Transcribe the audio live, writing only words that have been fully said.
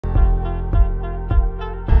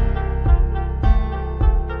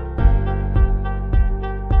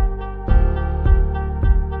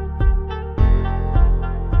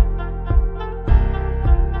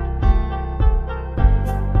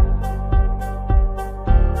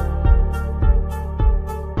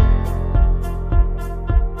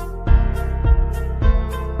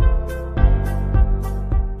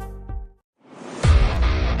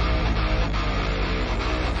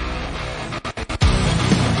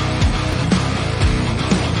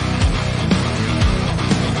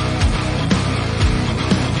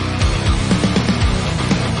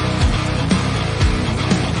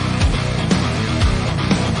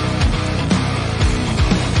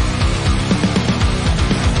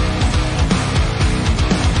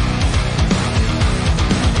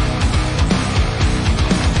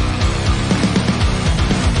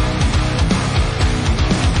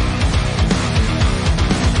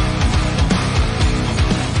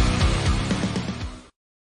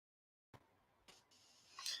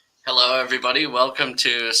Hello, everybody. Welcome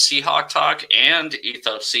to Seahawk Talk and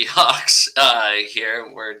Ethos Seahawks. Here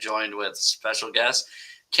we're joined with special guest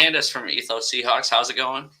Candace from Ethos Seahawks. How's it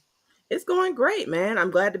going? It's going great, man. I'm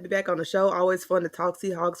glad to be back on the show. Always fun to talk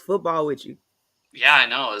Seahawks football with you. Yeah, I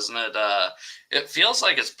know, isn't it? It feels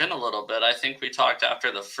like it's been a little bit. I think we talked after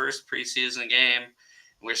the first preseason game.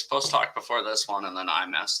 We were supposed to talk before this one, and then I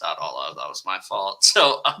messed that all up. That was my fault.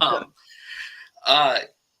 Uh,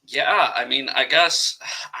 yeah, I mean, I guess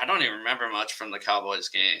I don't even remember much from the Cowboys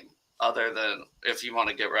game, other than if you want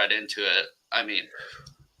to get right into it. I mean,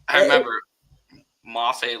 I Eh, remember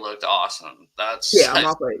Mafe looked awesome. That's yeah, I'm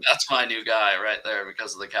off right. that's my new guy right there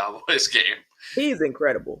because of the Cowboys game. He's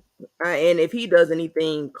incredible, and if he does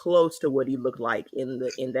anything close to what he looked like in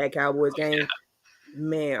that Cowboys game,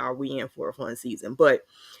 man, are we in for a fun season? But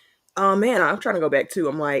man, I'm trying to go back to.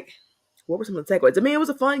 I'm like, what were some of the takeaways? I mean, it was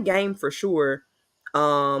a fun game for sure.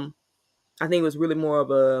 Um, I think it was really more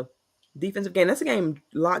of a defensive game. That's a game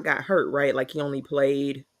Locke got hurt, right? Like he only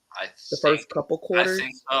played I the think first couple I think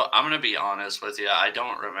quarters. so. I'm gonna be honest with you. I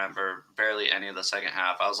don't remember barely any of the second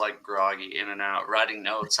half. I was like groggy in and out, writing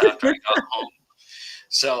notes after I got home.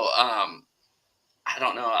 So I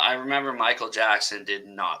don't know. I remember Michael Jackson did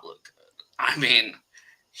not look good. I mean,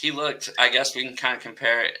 he looked, I guess we can kind of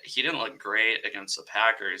compare it. He didn't look great against the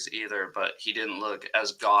Packers either, but he didn't look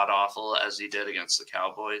as god awful as he did against the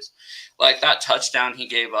Cowboys. Like that touchdown he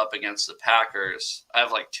gave up against the Packers. I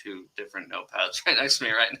have like two different notepads right next to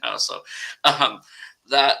me right now. So, um,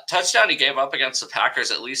 that touchdown he gave up against the Packers,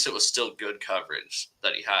 at least it was still good coverage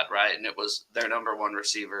that he had, right? And it was their number one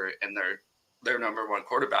receiver and their number one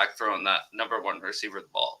quarterback throwing that number one receiver the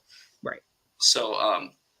ball. Right. So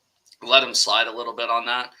let him slide a little bit on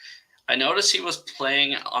that. I noticed he was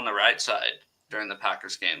playing on the right side during the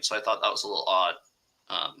Packers game, so I thought that was a little odd.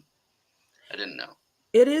 Um, I didn't know.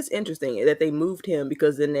 It is interesting that they moved him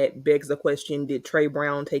because then that begs the question: did Trey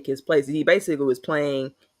Brown take his place? He basically was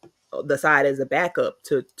playing the side as a backup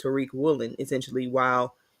to Tariq Woolen, essentially,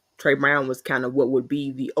 while Trey Brown was kind of what would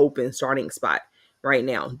be the open starting spot right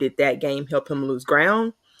now. Did that game help him lose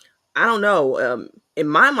ground? I don't know. In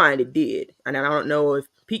my mind, it did, and I don't know if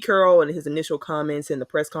Pete Carroll and his initial comments in the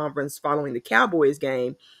press conference following the Cowboys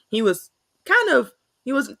game, he was kind of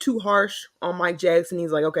he wasn't too harsh on Mike Jackson.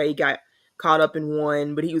 He's like, okay, he got caught up in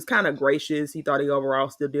one, but he was kind of gracious. He thought he overall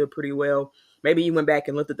still did pretty well. Maybe he went back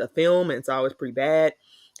and looked at the film and saw it was pretty bad.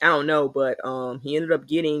 I don't know, but he ended up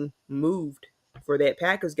getting moved for that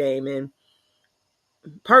Packers game, and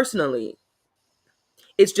personally,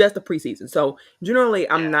 it's just the preseason. So generally,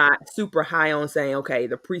 I'm Yeah. not super high on saying, okay,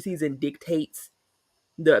 the preseason dictates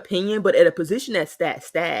the opinion, but at a position that's that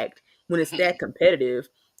stacked, when it's that competitive,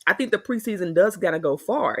 I think the preseason does gotta go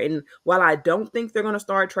far. And while I don't think they're gonna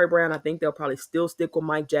start Trey Brown, I think they'll probably still stick with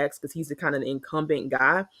Mike Jacks because he's the kind of the incumbent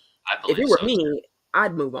guy. I If believe it were so too. me,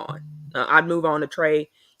 I'd move on. I'd move on to Trey,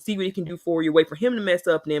 see what he can do for you, wait for him to mess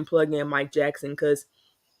up, and then plug in Mike Jackson. Because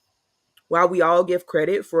while we all give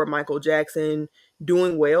credit for Michael Jackson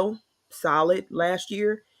doing well, solid last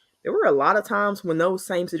year, there were a lot of times when those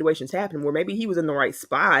same situations happened where maybe he was in the right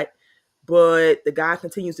spot, but the guy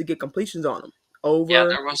continues to get completions on him Yeah, over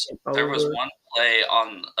there was and there was over. one play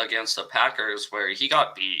on against the Packers where he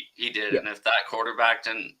got beat. He did, Yeah. and if that quarterback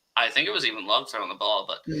didn't, I think it was even Love throwing the ball,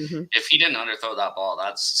 but Mm-hmm. if he didn't underthrow that ball,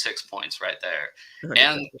 that's 6 points right there.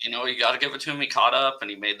 And 100%. you got to give it to him. He caught up and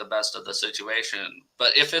he made the best of the situation.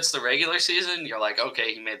 But if it's the regular season, you're like,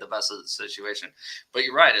 okay, he made the best of the situation. But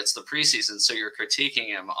you're right, it's the preseason, so you're critiquing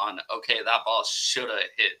him on, okay, that ball should have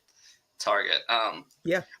hit target.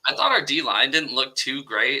 Yeah. I thought our D line didn't look too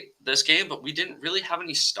great this game, but we didn't really have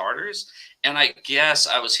any starters. And I guess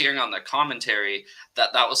I was hearing on the commentary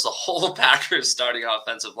that that was the whole Packers starting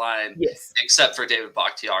offensive line, Yes. except for David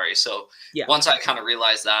Bakhtiari. So Yeah. once I kind of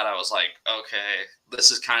realized that, I was like, okay,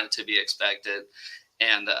 this is kind of to be expected.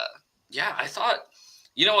 And yeah, I thought,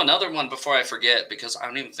 another one before I forget, because I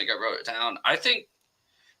don't even think I wrote it down. I think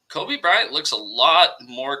Kobe Bryant looks a lot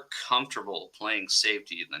more comfortable playing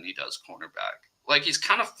safety than he does cornerback. Like he's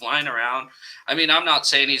kind of flying around. I mean, I'm not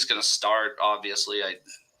saying he's going to start. Obviously,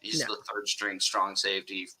 he's No. the third string strong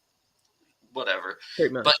safety, whatever.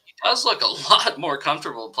 Pretty But much. he does look a lot more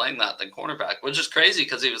comfortable playing that than cornerback, which is crazy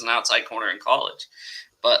because he was an outside corner in college.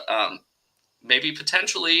 But maybe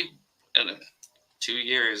potentially in 2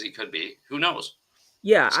 years he could be. Who knows?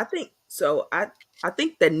 Yeah, I think so. I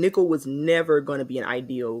think that nickel was never going to be an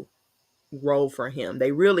ideal role for him.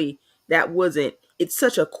 They really that wasn't. It's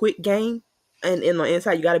such a quick game, and in the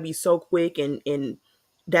inside you got to be so quick, and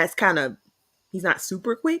that's kind of he's not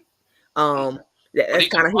super quick. Okay. But That's he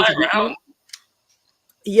can kind of his fly weakness. around.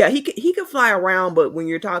 Yeah, he could fly around, but when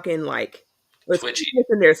you're talking like It's twitchy. quickness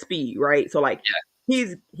and their speed, right? So like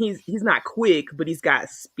Yeah, he's not quick, but he's got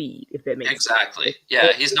speed, if that makes exactly. sense.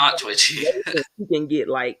 Yeah, he's not twitchy. He can get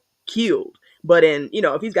like killed. But in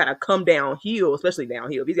if he's got to come downhill, especially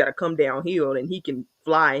downhill, if he's got to come downhill, and he can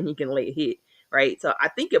fly and he can lay a hit, right? So I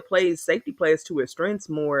think it plays safety plays to his strengths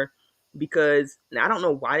more because now I don't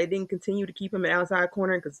know why they didn't continue to keep him an outside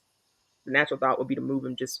corner because the natural thought would be to move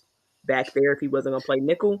him just back there if he wasn't going to play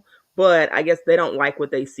nickel. But I guess they don't like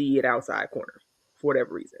what they see at outside corner for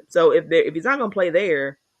whatever reason. So if he's not going to play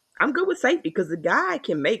there, I'm good with safety because the guy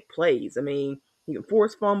can make plays. I mean, he can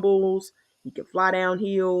force fumbles, he can fly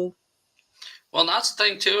downhill. Well, and that's the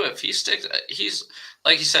thing too. If he sticks, he's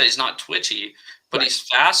like you said, he's not twitchy, but Right. he's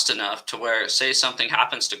fast enough to where, say, something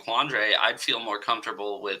happens to Quandre, I'd feel more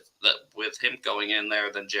comfortable with him going in there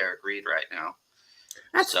than Jarek Reed right now.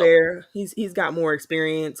 That's So, fair. He's got more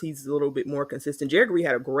experience. He's a little bit more consistent. Jared Reed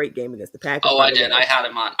had a great game against the Packers, oh, by I the did. way. I had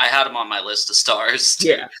him on my list of stars too.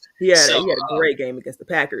 Yeah, he had So a great game against the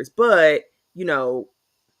Packers, but you know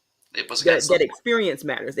it was that against the experience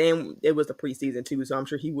matters, and it was the preseason too, so I'm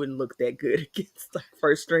sure he wouldn't look that good against like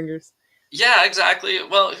first stringers. yeah, exactly.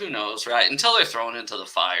 Well, who knows, right? Until they're thrown into the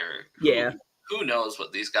fire, Yeah, who knows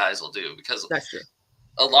what these guys will do? Because that's true.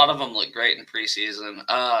 a lot of them look great in preseason.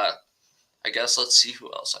 I guess let's see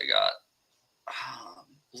who else I got.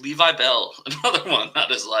 Levi Bell, another one that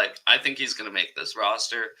is like, I think he's going to make this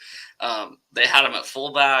roster. They had him at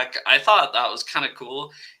fullback. I thought that was kind of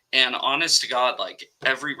cool. And honest to God, like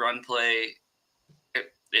every run play,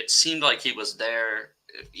 it seemed like he was there.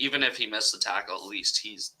 Even if he missed the tackle, at least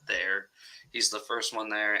he's there. He's the first one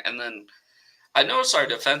there. And then I noticed our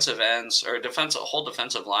defensive ends or whole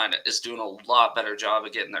defensive line is doing a lot better job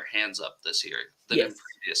of getting their hands up this year than in Yes,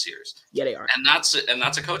 previous years. yeah, they are. And that's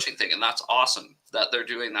a coaching thing, and that's awesome that they're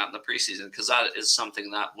doing that in the preseason because that is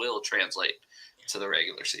something that will translate to the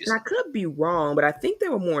regular And season. I could be wrong, but I think they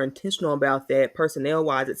were more intentional about that personnel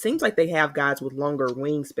wise. It seems like they have guys with longer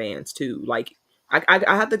wingspans too. Like I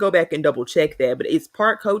have to go back and double check that, but it's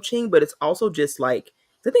part coaching, but it's also just like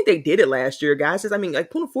I think they did it last year, guys. Just I mean,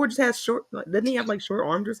 like Puna Ford just has short. Doesn't he have like short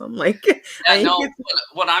arms or something? Like I Yeah, mean, no.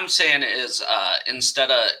 What I'm saying is,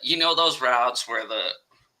 instead of those routes where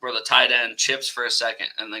the tight end chips for a second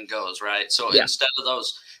and then goes right. So yeah. instead of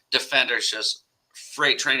those defenders just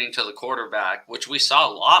freight training to the quarterback, which we saw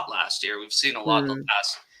a lot last year, we've seen a lot the Mm,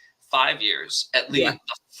 past 5 years. At yeah, least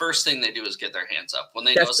the first thing they do is get their hands up when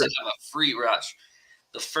they that's notice they true. have a free rush.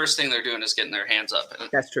 The first thing they're doing is getting their hands up. And,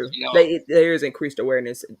 That's true. you know, There is increased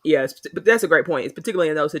awareness. Yes, but that's a great point. It's particularly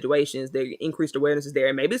in those situations, the increased awareness is there.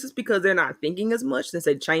 And maybe it's just because they're not thinking as much since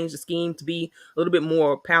they changed the scheme to be a little bit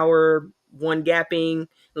more power, one gapping,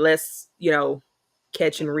 less,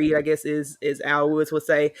 catch and read, I guess is Al Woods would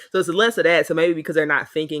say. So it's less of that. So maybe because they're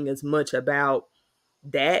not thinking as much about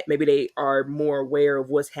that, maybe they are more aware of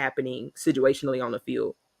what's happening situationally on the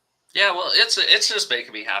field. yeah, well, it's just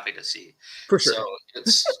making me happy to see. For So sure.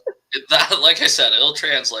 that, like I said, it'll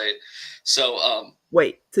translate. So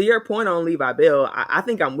Wait, to your point on Levi Bell, I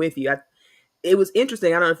think I'm with you. It was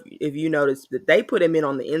interesting. I don't know if you noticed that they put him in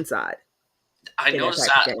on the inside I in that noticed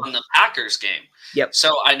Packers that game. on the Packers game. Yep.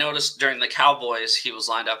 So I noticed during the Cowboys, he was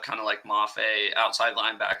lined up kind of like Mafe, outside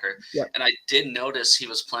linebacker. Yep. And I did notice he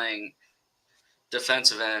was playing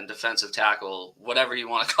defensive end, defensive tackle, whatever you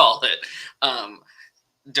want to call it,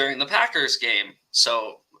 during the Packers game.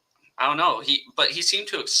 So I don't know. But he seemed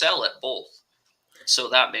to excel at both. So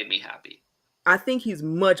that made me happy. I think he's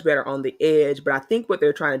much better on the edge, but I think what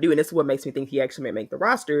they're trying to do, and this is what makes me think he actually may make the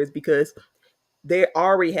roster, is because they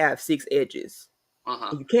already have 6 edges. Uh-huh.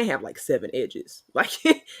 And you can't have like 7 edges. Like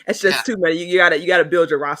it's Yeah. just too many. You gotta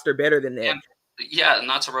build your roster better than that. And yeah, and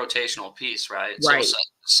that's a rotational piece, right? So Right.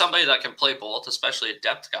 somebody that can play both, especially a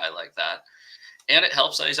depth guy like that. And it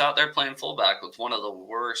helps that he's out there playing fullback with one of the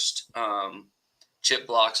worst chip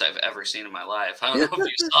blocks I've ever seen in my life. I don't know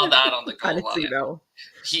if you saw that on the I goal didn't see line. that one.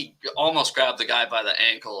 He almost grabbed the guy by the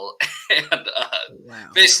ankle and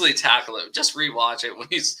Wow. basically tackled him. Just rewatch it when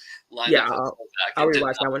he's lined Yeah, up at fullback. I'll It did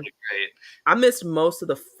rewatch that not one. look great. I missed most of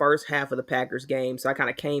the first half of the Packers game, so I kind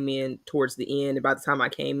of came in towards the end. And by the time I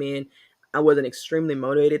came in, I wasn't extremely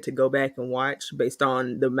motivated to go back and watch based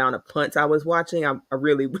on the amount of punts I was watching. I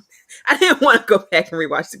really, I didn't want to go back and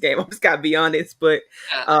rewatch the game. I just gotta be honest,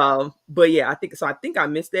 Yeah. but yeah, I think so. I think I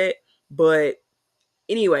missed that, but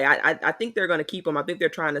anyway, I think they're gonna keep him. I think they're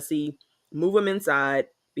trying to move him inside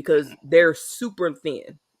because Mhm. they're super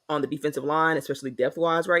thin on the defensive line, especially depth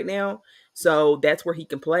wise right now. So that's where he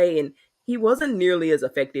can play. And he wasn't nearly as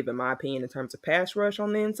effective, in my opinion, in terms of pass rush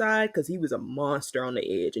on the inside because he was a monster on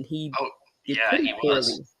the edge and he Oh, did yeah, pretty he was.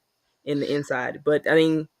 poorly in the inside. But I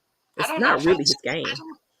mean, I it's don't know not if really that's his game.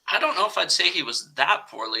 I don't know if I'd say he was that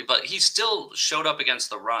poorly, but he still showed up against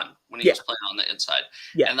the run when he Yeah, was playing on the inside,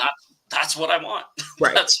 yeah, and that's what I want.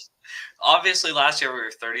 right. That's obviously last year we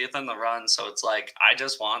were 30th in the run, so it's like I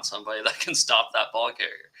just want somebody that can stop that ball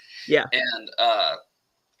carrier. Yeah. And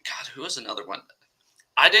God, who was another one?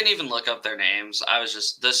 I didn't even look up their names. I was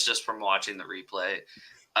just from watching the replay.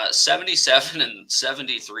 77 and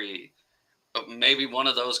 73. Maybe one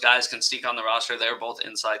of those guys can sneak on the roster. They're both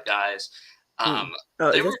inside guys. Mm. Um,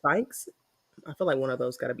 Is they it were Sykes? I feel like one of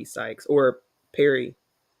those got to be Sykes or Perry.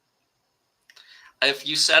 If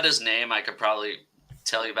you said his name, I could probably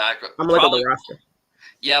tell you back. I'm gonna look up the Probably, roster.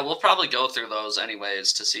 yeah. We'll probably go through those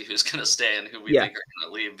anyways to see who's going to stay and who we Yeah, think are going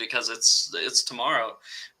to leave because it's tomorrow.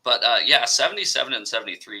 But yeah, 77 and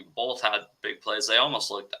 73 both had big plays. They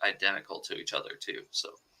almost looked identical to each other too. So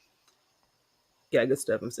yeah, good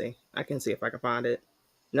stuff. I'm see. I can see if I can find it.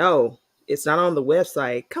 No, it's not on the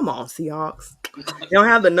website. Come on, Seahawks. They don't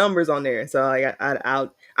have the numbers on there, so like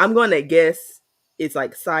I'm going to guess it's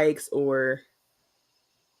like Sykes or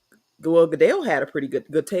well, Goodell had a pretty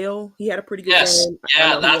good tail. He had a pretty good yes, game. I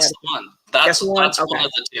yeah, know he that's had. the one. That's That's the one. that's one Okay.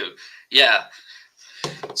 of the two. Yeah.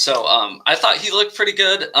 So I thought he looked pretty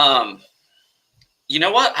good. You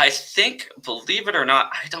know what? I think, believe it or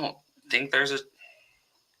not, I don't think there's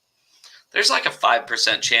like a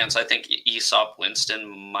 5% chance. I think Aesop Winston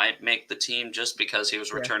might make the team just because he was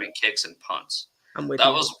Yeah, returning kicks and punts. I'm with That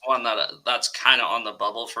you. was one that's kind of on the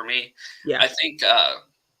bubble for me. Yeah, I think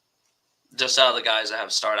just out of the guys that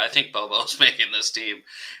have started, I think Bobo's making this team,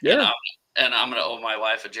 and yeah, I'm gonna owe my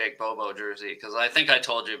wife a Jake Bobo jersey because I think I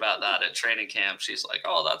told you about that at training camp. She's like,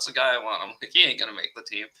 "Oh, that's the guy I want." I'm like, "He ain't gonna make the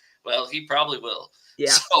team." Well, he probably will.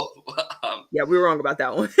 yeah, So yeah. We were wrong about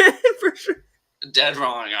that one for sure. dead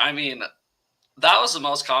wrong. I mean, that was the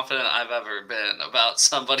most confident I've ever been about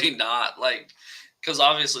somebody not like because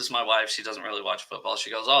obviously it's my wife. She doesn't really watch football. She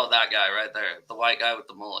goes, "Oh, that guy right there, the white guy with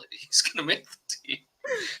the mullet. He's gonna make the team."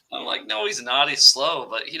 I'm like, "No, he's not. He's slow,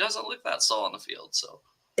 but he doesn't look that slow on the field." So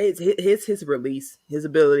It's his release, his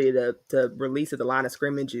ability to release at the line of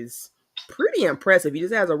scrimmage is pretty impressive. He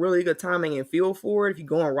just has a really good timing and feel for it. If you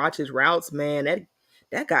go and watch his routes, man,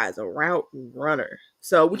 that guy's a route runner.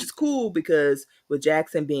 So, which mm, is cool because with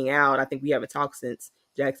Jackson being out, I think we haven't talked since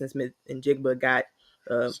Jackson Smith and Jigba got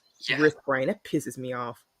yeah, wrist sprain. That pisses me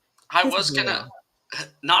off. I Pisses was me gonna off.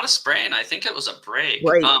 not a sprain. I think it was a break.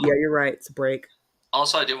 Break. Yeah, you're right. It's a break.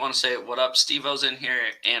 Also, I do want to say what up, Steve-O's in here,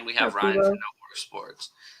 and we have What's Ryan from Steve-O? No More Sports.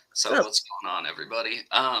 So What's up? what's going on, everybody?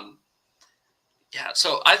 Yeah.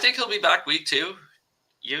 So I think he'll be back week 2.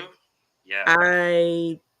 You? Yeah.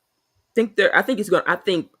 I I think he's going. I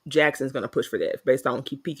think Jackson's going to push for that based on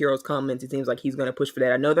Pete Carroll's comments. It seems like he's going to push for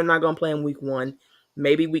that. I know they're not going to play in week 1,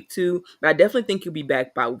 maybe week 2, but I definitely think he'll be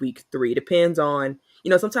back by week 3. It depends on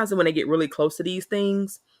sometimes when they get really close to these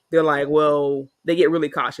things, they're like, well, they get really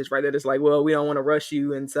cautious, right? They're just like, well, we don't want to rush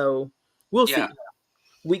you, and so we'll Yeah. see.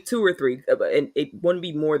 Week 2 or 3, and it wouldn't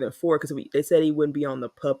be more than 4 because they said he wouldn't be on the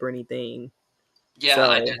pup or anything. Yeah,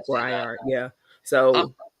 I did So for see that. IR, yeah. Um,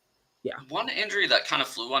 So yeah, one injury that kind of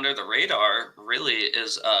flew under the radar really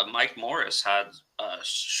is Mike Morris had a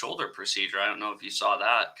shoulder procedure. I don't know if you saw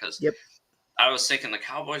that because yep, I was thinking the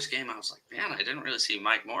Cowboys game. I was like, man, I didn't really see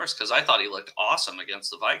Mike Morris because I thought he looked awesome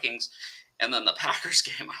against the Vikings. And then the Packers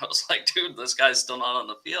game, I was like, dude, this guy's still not on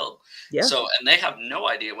the field. yeah. So, and they have no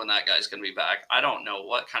idea when that guy's going to be back. I don't know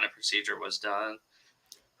what kind of procedure was done.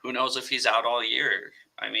 Who knows if he's out all year?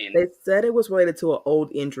 I mean, They said it was related to an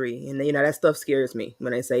old injury, and that stuff scares me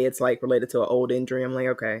when they say it's like related to an old injury. I'm like,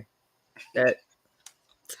 okay, that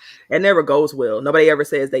it never goes well. Nobody ever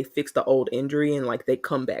says they fixed the old injury and like they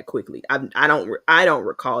come back quickly. I don't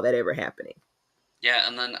recall that ever happening. yeah.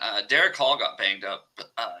 And then Derek Hall got banged up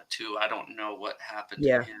too. I don't know what happened to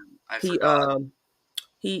Yeah, him. I he forgot.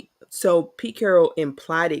 so Pete Carroll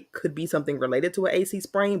implied it could be something related to an AC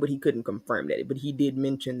sprain, but he couldn't confirm that. But he did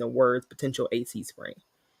mention the words potential AC sprain.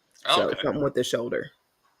 So Okay. something with the shoulder.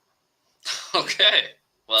 Okay.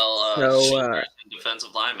 Well, So shoulders and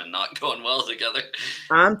defensive linemen not going well together.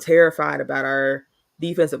 I'm terrified about our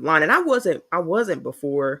defensive line, and I wasn't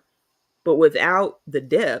before, but without the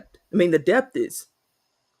depth, I mean the depth is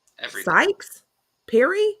Everything. Sykes,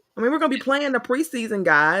 Perry. I mean we're gonna be playing the preseason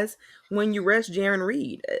guys when you rest Jaron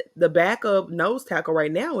Reed. The backup nose tackle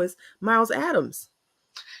right now is Miles Adams.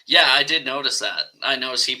 Yeah, I did notice that. I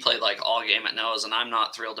noticed he played like all game at nose, and I'm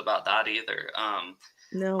not thrilled about that either.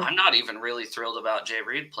 No, I'm not even really thrilled about Jay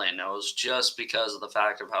Reed playing nose just because of the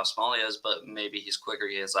fact of how small he is, but maybe he's quicker,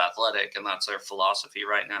 he is athletic, and that's their philosophy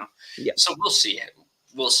right now. yeah, So we'll see.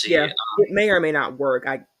 We'll yeah, see. it may or may not work.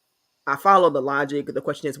 I follow the logic. The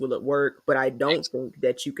question is, will it work? But I don't think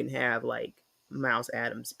that you can have like Miles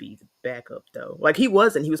Adams be the backup though. Like he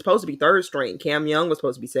wasn't. He was supposed to be third string. Cam Young was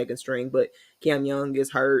supposed to be second string, but Cam Young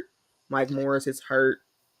is hurt. Mike Morris is hurt.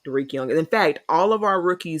 Derek Young. And in fact, all of our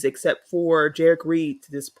rookies except for Jarek Reed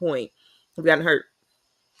to this point have gotten hurt.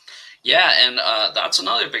 Yeah, and that's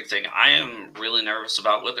another big thing. I am really nervous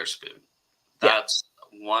about Witherspoon. Yeah. That's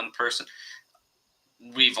one person.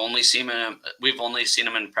 We've only seen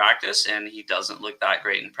him in practice, and he doesn't look that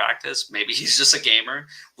great in practice. Maybe he's just a gamer.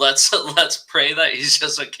 Let's pray that he's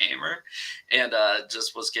just a gamer, and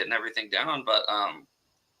just was getting everything down. But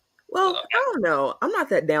Well, I don't know. I'm not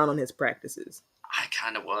that down on his practices. I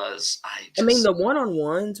kind of was. I mean, the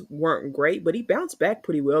one-on-ones weren't great, but he bounced back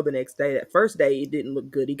pretty well the next day. That first day, it didn't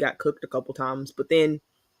look good. He got cooked a couple times, but then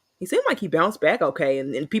he seemed like he bounced back okay.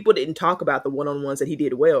 And people didn't talk about the one-on-ones that he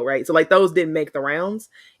did well, right? So, like, those didn't make the rounds.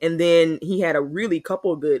 And then he had a really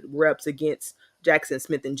couple of good reps against Jackson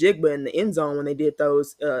Smith and Jigba in the end zone when they did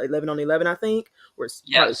those 11 on 11, I think, or it's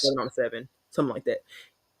probably yes, 7 on 7, something like that.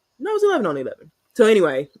 No, it was 11 on 11. So,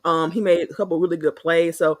 anyway, he made a couple really good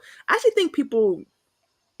plays. So, I actually think people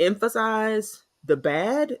emphasize the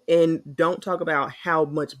bad and don't talk about how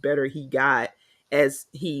much better he got as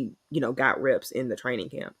he, got reps in the training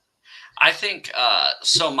camp. I think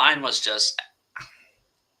so. Mine was just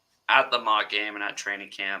at the mock game and at training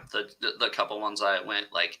camp. The couple ones I went,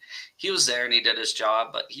 like, he was there and he did his job,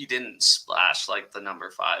 but he didn't splash like the number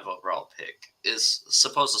 5 overall pick is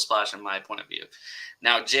supposed to splash in my point of view.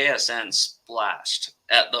 Now JSN splashed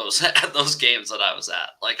at those at those games that I was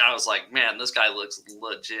at. Like, I was like, man, this guy looks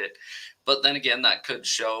legit. But then again, that could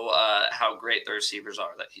show how great the receivers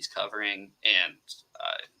are that he's covering, and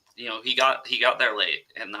he got there late,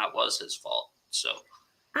 and that was his fault. So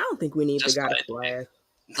I don't think we need the just guy to my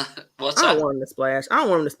splash. what's I don't that? want him to splash. I don't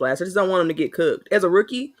want him to splash. I just don't want him to get cooked. As a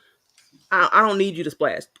rookie, I don't need you to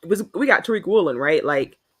splash. Because we got Tariq Woolen, right?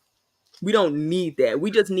 Like, we don't need that.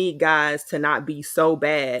 We just need guys to not be so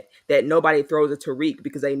bad that nobody throws a Tariq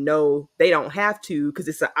because they know they don't have to because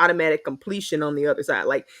it's an automatic completion on the other side.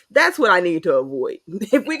 Like, that's what I need to avoid.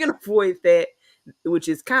 If we can avoid that, which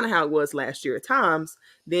is kind of how it was last year at times,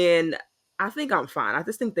 then I think I'm fine. I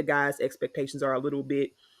just think the guys' expectations are a little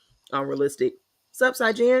bit unrealistic. What's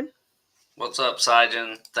up, Jen? What's up,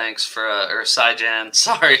 Saijan? Thanks for or Saijan.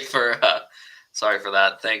 Sorry for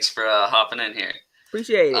that. Thanks for hopping in here.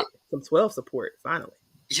 Appreciate Uh, it. Some 12 support, finally.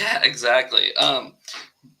 yeah, exactly.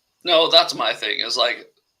 No, that's my thing. Is like,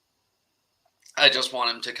 I just want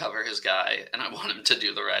him to cover his guy, and I want him to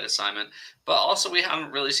do the right assignment. But also, we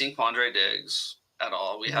haven't really seen Quandre Diggs at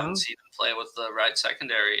all. We haven't No, seen him play with the right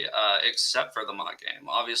secondary, except for the mock game.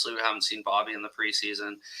 Obviously, we haven't seen Bobby in the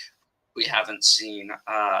preseason. We haven't seen.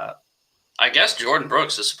 I guess Jordan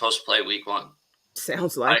Brooks is supposed to play week 1.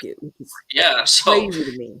 sounds I like it, which is Yeah. So, crazy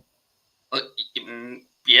to me.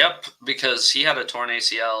 yep, because he had a torn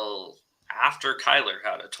ACL after Kyler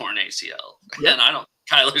had a torn ACL, Yep. and I don't.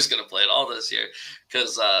 Kyler's going to play it all this year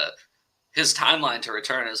because his timeline to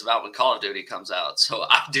return is about when Call of Duty comes out. So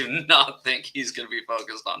I do not think he's going to be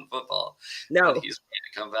focused on football when No, he's ready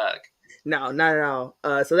to come back. no, not at all.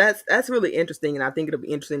 So that's really interesting, and I think it'll be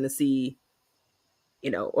interesting to see.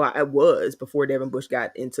 Well, it was before Devin Bush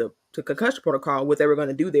got into concussion protocol. What they were going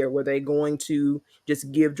to do there? Were they going to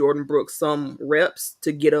just give Jordan Brooks some reps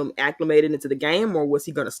to get him acclimated into the game, or was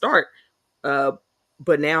he going to start? Uh,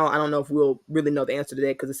 but now I don't know if we'll really know the answer to that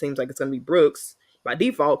because it seems like it's going to be Brooks by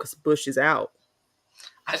default because Bush is out.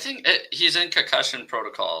 I think he's in concussion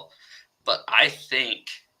protocol, but I think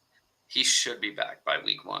he should be back by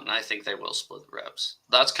week 1. I think they will split the reps.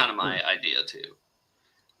 That's kind of my idea too.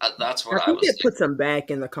 That's I what I think was that thinking. puts him back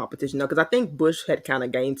in the competition though, because I think Bush had kind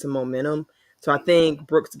of gained some momentum. So I think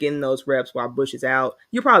Brooks getting those reps while Bush is out.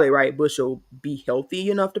 You're probably right. Bush will be healthy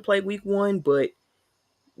enough to play week 1, but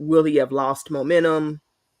will he have lost momentum?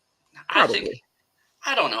 I think Probably.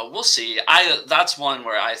 I don't know. We'll see. That's one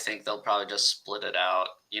where I think they'll probably just split it out.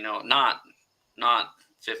 Not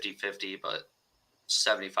 50-50, but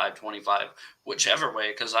 75-25, whichever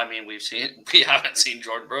way. Because I mean, we haven't seen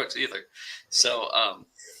Jordan Brooks either. So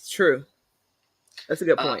It's true. That's a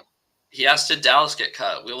good uh, point. he has to Dallas get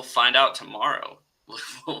cut. We'll find out tomorrow.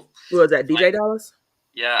 We'll Who was that? find- DJ Dallas?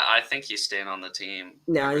 yeah, I think he's staying on the team. I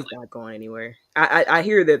No, really. he's not going anywhere. I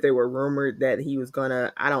hear that they were rumored that he was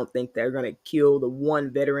gonna. I don't think they're gonna kill the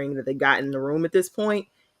one veteran that they got in the room at this point.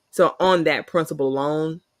 So on that principle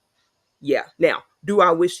alone, yeah. Now, do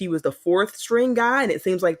I wish he was the fourth string guy? And it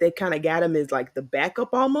seems like they kind of got him as like the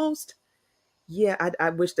backup almost. Yeah, I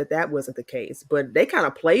wish that wasn't the case. But they kind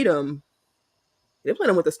of played him. They played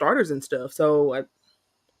him with the starters and stuff. So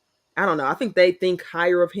I don't know. I think they think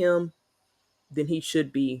higher of him than he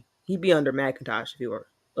should be. He'd be under McIntosh if he were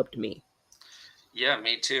up to me. Yeah,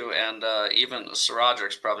 me too. And even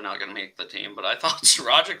Sarajic probably not going to make the team, but I thought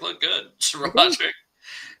Sarajic looked good. He did. Sarajic,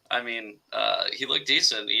 I mean, he looked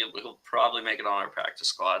decent. He'll probably make it on our practice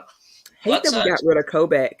squad. Hate that Let's we got rid of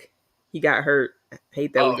Kovac. He got hurt.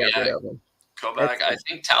 Hate that we oh got rid yeah, of him. go back. That's I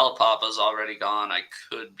think Talapapa's already gone. I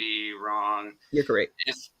could be wrong. You're correct.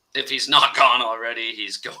 If if he's not gone already,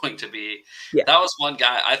 he's going to be. Yeah. That was one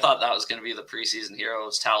guy I thought that was going to be the preseason hero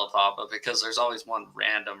was Talapapa because there's always one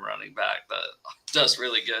random running back that does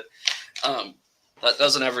really good. Um, that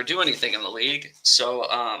doesn't ever do anything in the league. So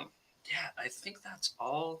yeah, I think that's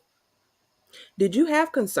all. Did you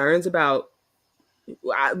have concerns about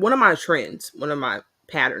one of my trends, one of my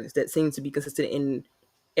patterns that seems to be consistent in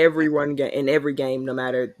every run game, in every game, no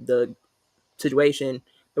matter the situation?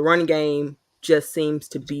 The run game just seems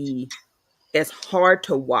to be as hard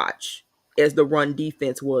to watch as the run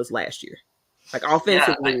defense was last year. Like Yeah,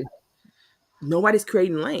 offensively, nobody's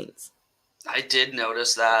creating lanes. I did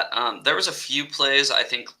notice that. There was a few plays I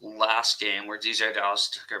think last game where DJ Dallas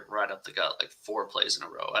took it right up the gut, like 4 plays in a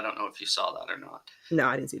row. I don't know if you saw that or not. No,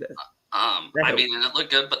 I didn't see that. That I helped. mean, and it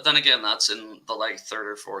looked good, but then again, that's in the like third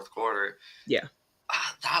or fourth quarter. Yeah.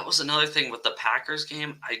 That was another thing with the Packers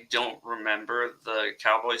game. I don't remember the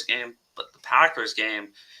Cowboys game, but the Packers game,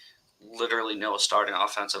 literally no starting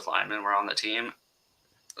offensive linemen were on the team.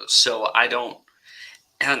 So I don't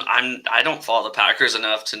follow the Packers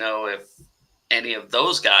enough to know if any of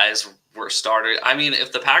those guys were started. I mean,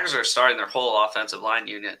 if the Packers are starting their whole offensive line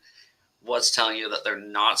unit, what's telling you that they're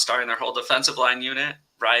not starting their whole defensive line unit,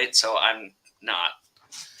 right? So I'm not.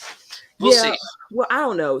 We'll Yeah. see. Well, I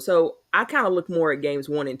don't know. So I kind of look more at games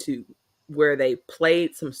 1 and 2 where they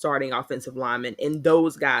played some starting offensive linemen and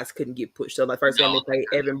those guys couldn't get pushed. So the first game No, they played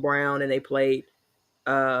Evan Brown and they played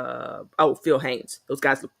Phil Haynes. Those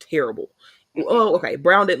guys looked terrible. mm-mm. Oh, okay.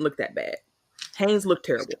 Brown didn't look that bad. Haynes looked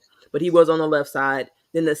terrible, but he was on the left side.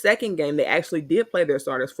 Then the second game, they actually did play their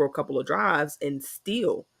starters for a couple of drives and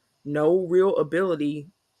still no real ability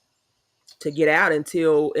to get out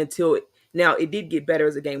until now it did get better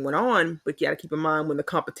as the game went on, but you got to keep in mind when the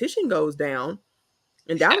competition goes down,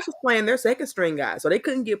 and Yeah, Dallas was playing their second string guys, so they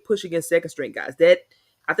couldn't get pushed against second string guys. That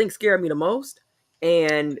I think scared me the most,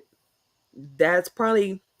 and that's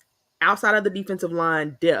probably outside of the defensive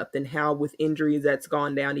line depth and how with injuries that's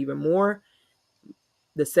gone down even more.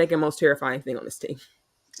 The second most terrifying thing on this team.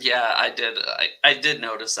 yeah, I did. I did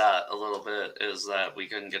notice that a little bit is that we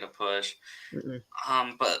couldn't get a push. Mm-mm.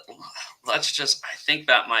 But let's just. I think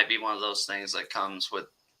that might be one of those things that comes with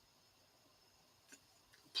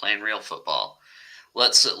playing real football.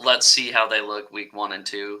 Let's see how they look week 1 and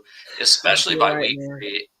 2, especially You're by right, week man.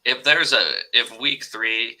 3. If week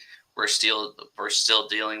 3 we're still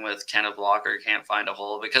dealing with Kenneth Walker can't find a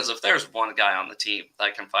hole because if there's one guy on the team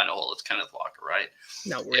that can find a hole, it's Kenneth Walker, right?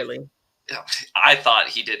 Not If really. I thought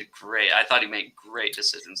he did great. I thought he made great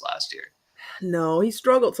decisions last year. No, he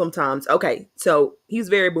struggled sometimes. Okay, so he's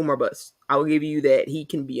very boomer bust. I will give you that. He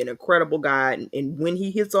can be an incredible guy, and when he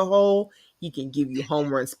hits a hole, he can give you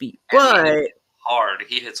home run speed. And he hits But hard.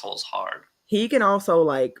 He hits holes hard. he can also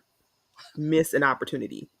like miss an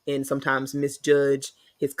opportunity and sometimes misjudge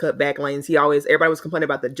his cutback lanes. Everybody was complaining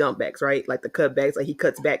about the jump backs, right? Like the cutbacks, like he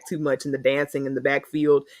cuts back too much in the dancing in the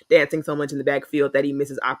backfield, dancing so much in the backfield that he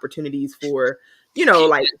misses opportunities for, He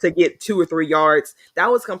like to get 2 or 3 yards.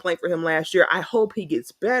 That was a complaint for him last year. I hope he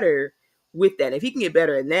gets better with that. If he can get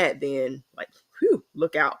better in that, then like, whew,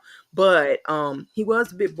 look out. But he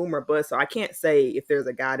was a bit boomer bust, so I can't say if there's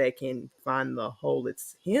a guy that can find the hole,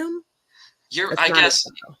 it's him. You're. That's I not his guess.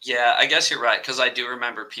 style. Yeah. I guess you're right because I do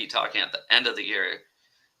remember Pete talking at the end of the year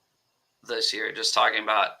this year, just talking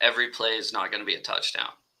about every play is not going to be a touchdown.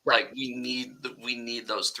 Right, Like we need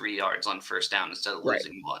those 3 yards on first down instead of right,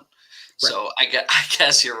 losing one. right, So I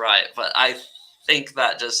guess you're right, but I think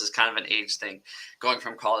that just is kind of an age thing, going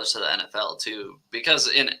from college to the NFL too, because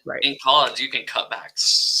in right. in college you can cut back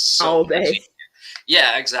so All much. day.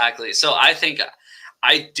 Yeah, exactly. So I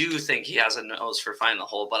do think he has a nose for finding the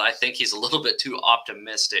hole, but I think he's a little bit too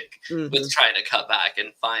optimistic with Hmm. trying to cut back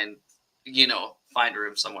and find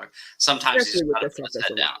room somewhere. Sometimes you Especially just with got to this put his head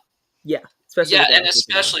offensive line. down. Yeah, especially Yeah, with that and offensive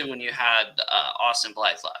line. especially when you had Austin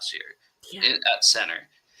Blythe last year Yeah, at center.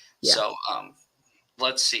 yeah, So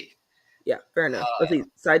let's see. yeah. Fair enough. Let's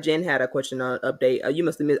see. Jen had a question on update. You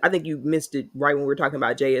must have missed. I think you missed it right when we were talking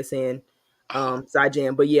about JSN, Oh,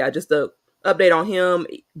 Jen. But yeah, just a update on him.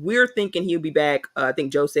 We're thinking he'll be back. I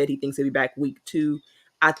think Joe said he thinks he'll be back week 2.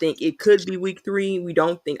 I think it could be week 3. We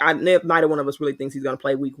don't think. Neither one of us really thinks he's going to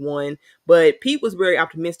play week 1. But Pete was very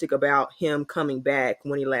optimistic about him coming back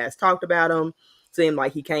when he last talked about him. Seemed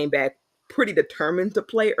like he came back pretty determined to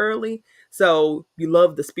play early. So you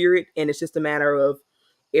love the spirit, and it's just a matter of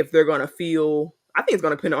if they're gonna feel. I think it's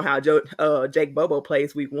gonna depend on how Jake Bobo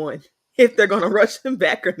plays week one. If they're gonna rush him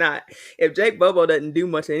back or not. If Jake Bobo doesn't do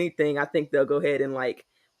much of anything, I think they'll go ahead and like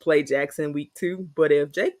play Jackson week two. But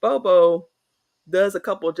if Jake Bobo does a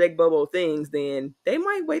couple of Jake Bobo things, then they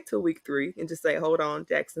might wait till week three and just say, "Hold on,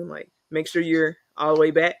 Jackson, like make sure you're all the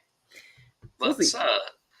way back." So we'll see. Let's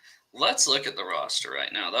let's look at the roster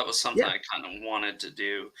right now. That was something Yeah, I kind of wanted to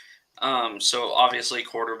do. So obviously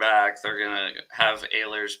quarterback, they're gonna have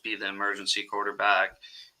Ahlers be the emergency quarterback,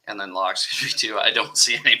 and then Locke's gonna be two. I don't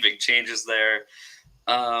see any big changes there.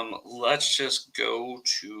 Let's just go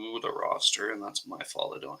to the roster, and that's my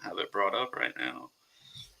fault. I don't have it brought up right now.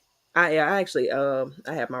 I actually I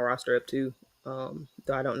have my roster up too. Though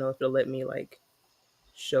I don't know if it'll let me like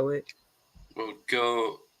show it. We'll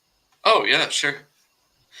go. Oh yeah, sure.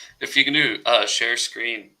 If you can do share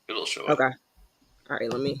screen, it'll show Okay. up. All right.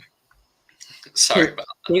 Let me. Can, Sorry about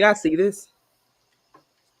can you guys see this?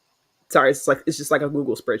 Sorry, it's just like a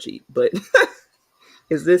Google spreadsheet. But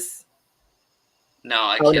is this? no,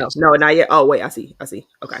 I Oh can't. no, not yet. Oh wait, I see.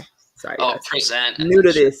 Okay. Sorry Oh, guys. present and New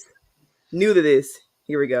then to this. New to this.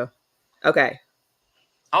 Here we go. Okay.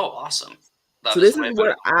 oh, awesome. So That is this is way better.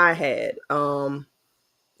 what I had.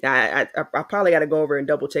 I probably got to go over and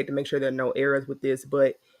double check to make sure there are no errors with this,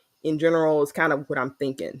 but in general, it's kind of what I'm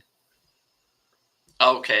thinking.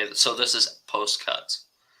 Okay, so this is post cuts.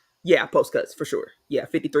 Yeah, post cuts for sure. Yeah,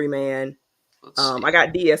 53 man. Let's see. I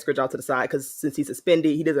got D Eskridge off to the side because since he's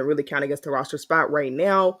suspended, he doesn't really count against the roster spot right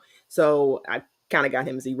now. So I kind of got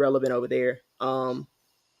him as irrelevant over there.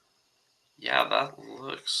 Yeah, that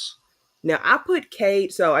looks. Now I put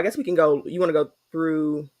Kate. So I guess we can go. You want to go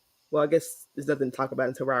through? Well, I guess there's nothing to talk about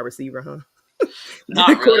until wide receiver, huh? The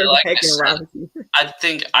Not really. Like quarterback I and said, wide receiver.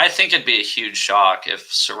 I think it'd be a huge shock if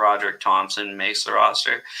Sir Roderick Thompson makes the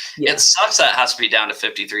roster. It Yeah, sucks that it has to be down to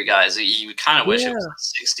 53 guys. You kind of wish it was yeah.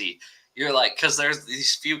 60. You're like, because there's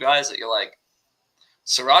these few guys that you're like,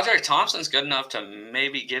 Sir Roderick Thompson's good enough to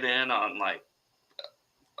maybe get in on like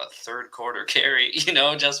a third quarter carry,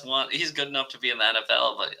 just one. He's good enough to be in the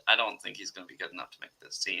NFL, but I don't think he's going to be good enough to make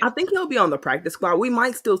this team. I think he'll be on the practice squad. We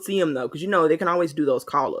might still see him though, because they can always do those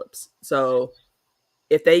call ups. So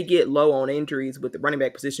if they get low on injuries with the running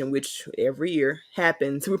back position, which every year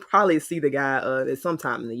happens, we'll probably see the guy at some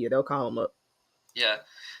time in the year. They'll call him up. Yeah.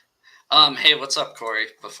 Hey, what's up, Corey?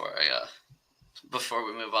 Before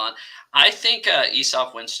we move on, I think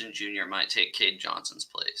Aesop Winston Jr. might take Cade Johnson's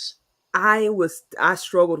place. I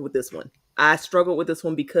struggled with this one. I struggled with this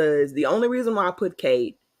one because the only reason why I put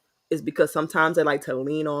Cade is because sometimes I like to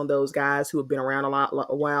lean on those guys who have been around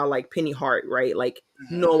a while, like Penny Hart, right? Like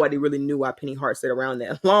Mm-hmm. nobody really knew why Penny Hart stayed around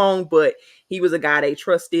that long, but he was a guy they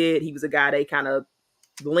trusted. He was a guy they kind of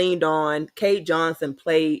leaned on. Cade Johnson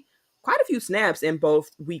played quite a few snaps in both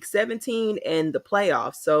week 17 and the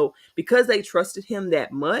playoffs. So because they trusted him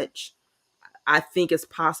that much, I think it's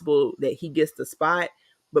possible that he gets the spot.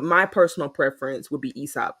 But my personal preference would be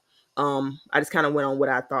Aesop. I just kind of went on what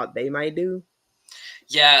I thought they might do.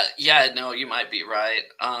 Yeah, no, you might be right.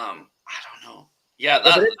 I don't know. Yeah, Yeah,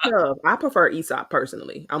 but that it's tough. I prefer Aesop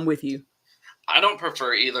personally. I'm with you. I don't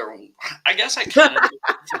prefer either. I guess I kind of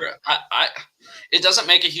prefer. It doesn't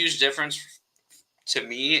make a huge difference to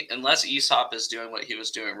me unless Aesop is doing what he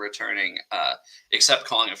was doing, returning, except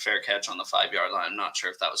calling a fair catch on the 5 yard line. I'm not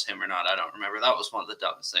sure if that was him or not. I don't remember. That was one of the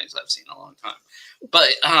dumbest things I've seen in a long time. But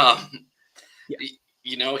Yeah.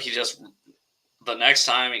 he just the next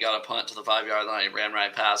time he got a punt to the 5 yard line, he ran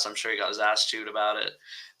right past. I'm sure he got his ass chewed about it.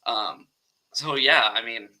 So yeah, I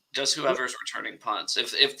mean, just whoever's returning punts.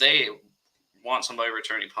 If they want somebody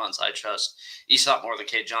returning punts, I trust Aesop more than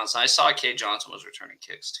Cade Johnson. I saw Cade Johnson was returning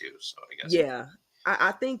kicks too, so I guess. Yeah.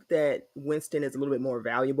 I think that Winston is a little bit more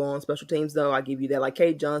valuable on special teams, though. I give you that. Like,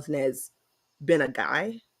 Cade Johnson has been a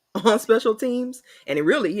guy on special teams, and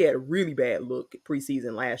he had a really bad look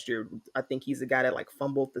preseason last year. I think he's the guy that like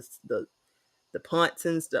fumbled the punts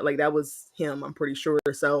and stuff. Like that was him, I'm pretty sure.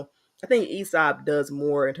 So I think Aesop does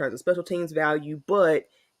more in terms of special teams value, but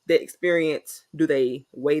the experience, do they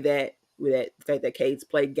weigh that with that the fact that Cade's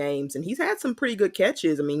played games and he's had some pretty good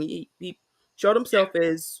catches? I mean, he showed himself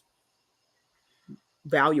as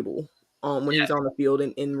valuable when he Yeah. was on the field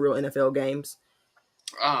in real NFL games.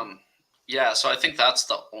 Yeah, so I think that's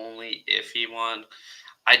the only iffy one.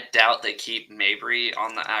 I doubt they keep Mabry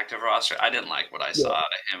on the active roster. I didn't like what I Yeah, saw out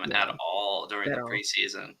of him no, at all during at the all.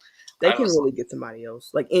 preseason. They I can was really get somebody else,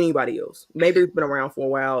 like anybody else. Maybe he's been around for a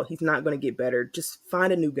while. He's not going to get better. Just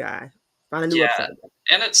find a new guy. Find a new Yeah, upside.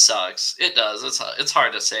 and it sucks. It does. It's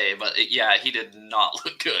hard to say, but yeah, he did not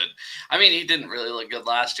look good. I mean, he didn't really look good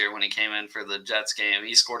last year when he came in for the Jets game.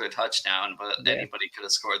 He scored a touchdown, but Yeah. anybody could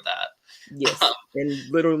have scored that. Yes. And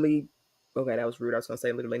literally, okay, that was rude. I was gonna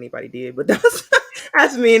say literally anybody did, but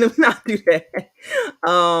that's mean to not do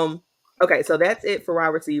that. Okay, so that's it for wide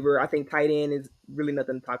receiver. I think tight end is really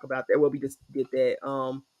nothing to talk about there. Well, we just did that.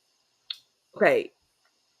 Okay,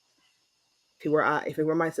 if it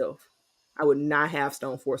were myself, I would not have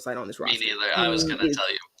Stone Forsythe on this Me roster. neither. I was He gonna is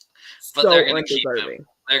tell you, but they're so gonna keep him. undeserving.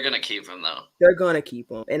 They're gonna keep him though. They're gonna keep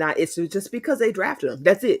him, and it's just because they drafted him.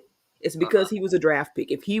 That's it. It's because he was a draft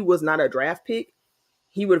pick. If he was not a draft pick,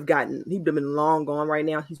 he would have been long gone right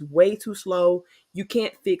now. He's way too slow. You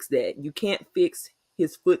can't fix that. You can't fix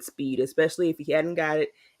his foot speed, especially if he hadn't got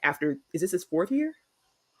it after. Is this his fourth year?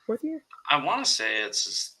 Fourth year? I want to say it's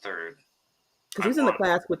his third. Because he was in the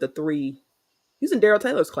class with the three. He was in Daryl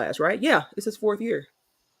Taylor's class, right? Yeah, it's his fourth year.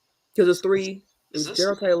 Because it was three. It Is was this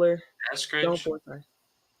Daryl Taylor, Stone Eskridge? Forsythe.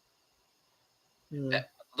 Hmm.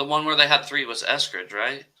 The one where they had three was Eskridge,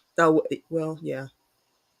 right? Oh well, yeah,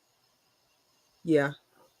 yeah.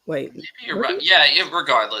 Wait, Maybe you're right. Yeah,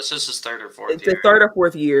 regardless, this is third or fourth it's the year. third or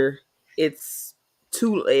fourth year. It's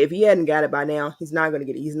too. If he hadn't got it by now, he's not going to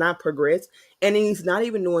get it. He's not progressed, and he's not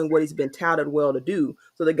even doing what he's been touted well to do.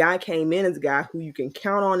 So the guy came in as a guy who you can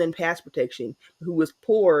count on in pass protection, who was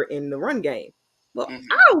poor in the run game. Well,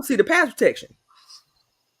 I don't see the pass protection.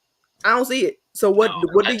 I don't see it. So what? No,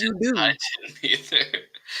 What do you I do? didn't either.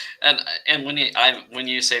 And when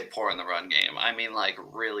you say poor in the run game, I mean like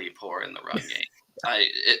really poor in the run game.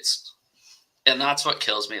 And that's what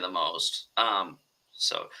kills me the most.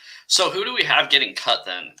 So who do we have getting cut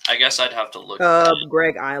then? I guess I'd have to look at that.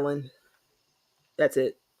 Greg Island. That's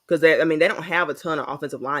it. Because they don't have a ton of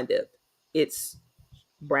offensive line depth. It's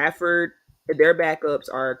Bradford. Their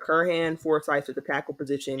backups are Curhan, Forsythe at the tackle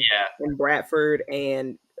position, Yeah. and Bradford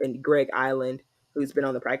and Greg Island, who's been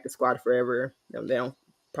on the practice squad forever. They don't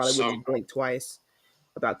probably So wouldn't blink twice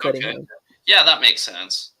about cutting okay. him. Yeah, that makes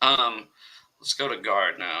sense. Let's go to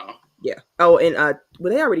guard now. Yeah. Oh, and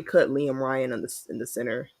well, they already cut Liam Ryan in the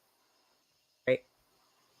center, right?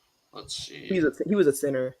 Let's see. He was a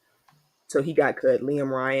center, so he got cut. Liam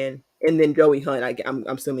Ryan, and then Joey Hunt. I'm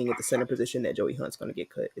assuming at the center position that Joey Hunt's going to get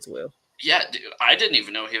cut as well. Yeah, dude, I didn't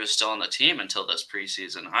even know he was still on the team until this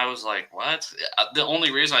preseason. I was like, what? The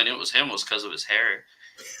only reason I knew it was him was because of his hair.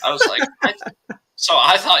 I was like, so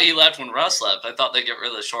I thought he left when Russ left. I thought they'd get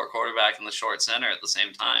rid of the short quarterback and the short center at the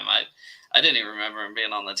same time. I didn't even remember him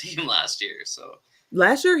being on the team last year. So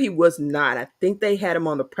Last year he was not. I think they had him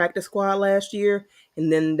on the practice squad last year,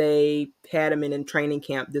 and then they had him in training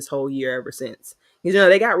camp this whole year ever since.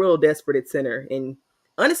 They got real desperate at center, and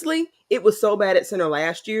honestly, it was so bad at center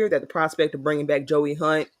last year that the prospect of bringing back Joey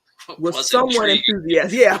Hunt was somewhat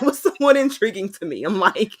enthusiastic. Yeah, it was somewhat intriguing to me. I'm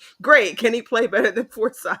like, great, can he play better than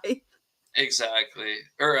Forsythe? exactly.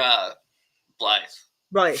 Or Blythe.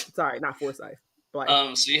 Blythe, sorry, not Forsythe.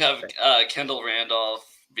 Blythe. So you have Kendall Randolph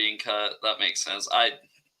being cut. That makes sense. I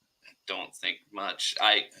don't think much.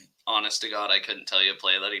 Honest to God, I couldn't tell you a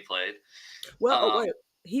play that he played. Well, wait,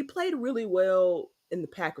 he played really well in the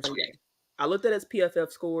Packers game. I looked at his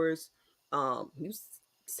PFF scores. He was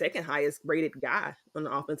second highest rated guy on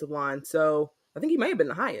the offensive line. So I think he may have been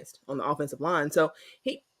the highest on the offensive line. So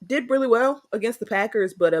he did really well against the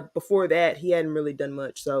Packers, but before that, he hadn't really done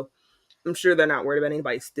much. So I'm sure they're not worried about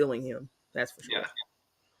anybody stealing him. That's for sure.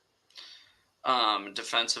 Yeah.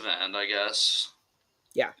 Defensive end, I guess.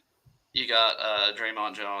 Yeah. You got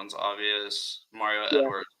Draymond Jones, obvious. Mario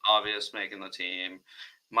Edwards, obvious, making the team.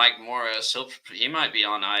 Mike Morris, he might be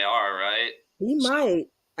on IR, right? He might.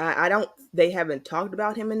 I don't. They haven't talked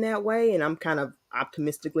about him in that way, and I'm kind of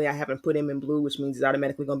optimistically. I haven't put him in blue, which means he's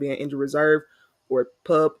automatically going to be an injured reserve or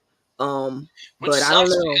pup. Which but I don't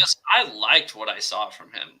know. Because I liked what I saw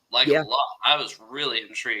from him, a lot. I was really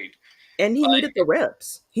intrigued, and he needed the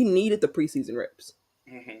reps. He needed the preseason reps.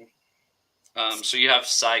 Mm-hmm. So you have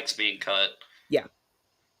Sykes being cut. Yeah.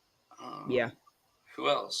 Yeah. Who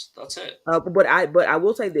else? That's it. But I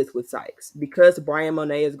will say this with Sykes, because Brian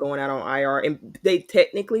Monet is going out on IR, and they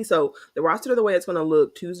technically, so the roster, the way it's going to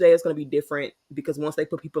look Tuesday is going to be different, because once they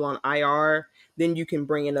put people on IR, then you can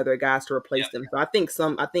bring in other guys to replace them. So I think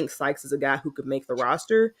Sykes is a guy who could make the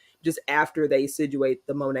roster just after they situate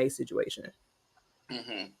the Monet situation.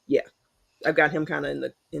 Mm-hmm. Yeah, I've got him kind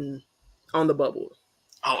of on the bubble.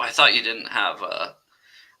 Oh, I thought you didn't have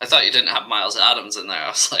Miles Adams in there. I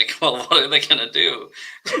was like, well, what are they gonna do?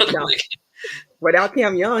 No. Without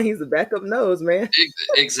Cam Young, he's the backup nose, man.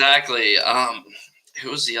 Exactly.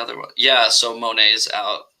 Who was the other one? Yeah, so Monet's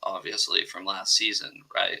out. obviously from last season,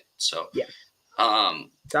 right? So Yeah.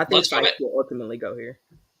 um, So I think let's go Sykes ahead. will ultimately go here.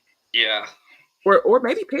 Yeah, Or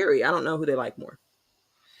maybe Perry. I don't know who they like more.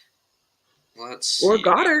 let's Or see.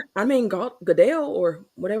 Goddard. I mean Goodell or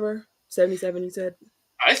whatever. 77 you said.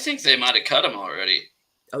 I think they might have cut him already.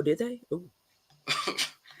 Oh, did they? Oh,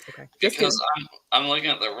 okay. Just Because kidding. I'm looking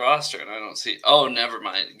at the roster and I don't see. Oh, never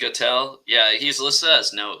mind. Gattel, yeah, he's listed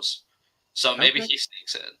as nose, so maybe Okay. he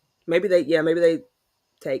sneaks in. Maybe they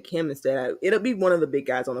take him instead. It'll be one of the big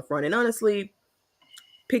guys on the front. And honestly,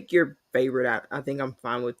 pick your favorite. I think I'm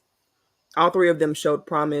fine with all three of them showed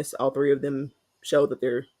promise. All three of them showed that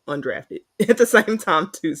they're undrafted at the same time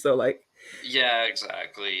too. So like, Yeah,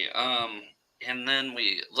 exactly. And then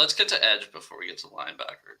let's get to edge before we get to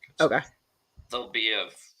linebacker because okay, there'll be a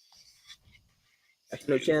few.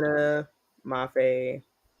 Nochena, Mafe.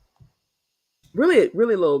 Really a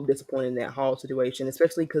little disappointed in that Hall situation,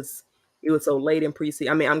 especially because it was so late in preseason.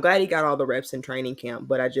 I mean, I'm glad he got all the reps in training camp,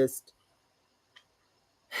 but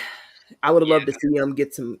I would have Yeah, loved to see him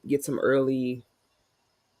get some early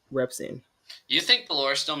reps in. you think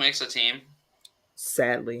Belor still makes a team?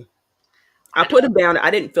 Sadly, I I put don't. him down.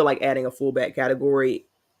 I didn't feel like adding a fullback category.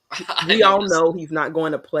 I We all noticed. know he's not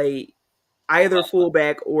going to play either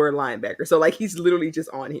fullback or linebacker. So like he's literally just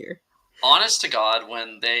on here. Honest to God,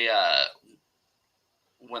 when they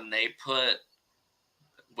put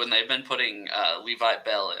when they've been putting Levi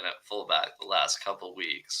Bell in at fullback the last couple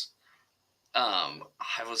weeks, I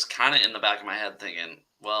was kind of in the back of my head thinking,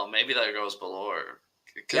 well, maybe there goes Belor.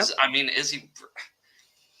 Because, Yep. I mean, is he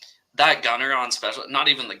that gunner on special? Not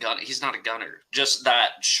even the gunner. He's not a gunner. Just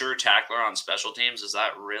that sure tackler on special teams. Is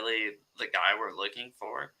that really the guy we're looking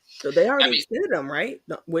for? So they I already mean, extended him, right?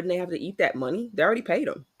 Wouldn't they have to eat that money? They already paid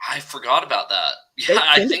him. I forgot about that. Yeah, They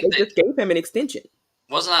I extended. think They that just gave him an extension.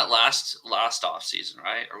 wasn't that last off season,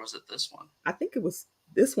 right? Or was it this one? I think it was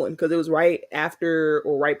this one because it was right after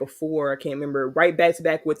or right before. I can't remember. Right back to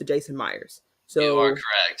back with the Jason Myers. You are So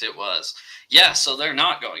correct. It was. Yeah, so they're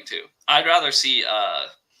not going to. I'd rather see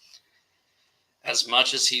as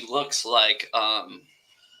much as he looks like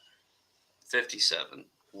 57,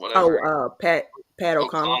 oh, whatever, Pat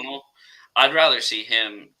O'Connell O'Connell. I'd rather see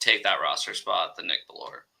him take that roster spot than Nick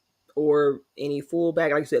Bellore. or any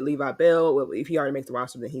fullback, like you said, Levi Bell. Well, if he already makes the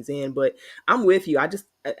roster, then he's in. But I'm with you.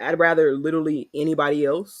 I'd rather literally anybody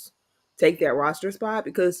else take that roster spot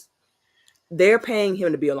because they're paying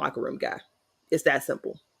him to be a locker room guy. It's that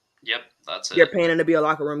simple. Yep, that's They're it. paying him to be a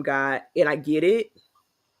locker room guy, and I get it,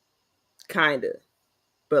 kind of.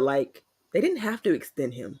 But like, they didn't have to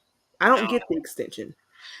extend him. I don't No, get the extension.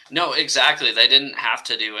 no, exactly. They didn't have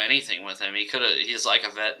to do anything with him. He could have. He's like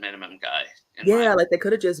a vet minimum guy in my. Yeah, like they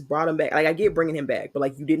could have just brought him back. Like I get bringing him back, but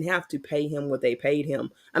like you didn't have to pay him what they paid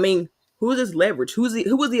him. I mean, who's his leverage? Who was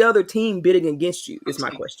the other team bidding against you? Is my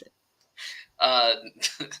question. Uh,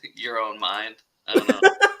 your own mind. I don't know.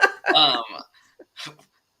 Um,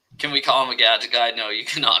 can we call him a gadget guy? No, you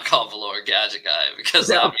cannot call Valor a gadget guy because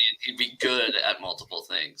that No, means he'd be good at multiple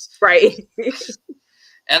things. right.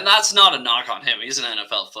 And that's not a knock on him. He's an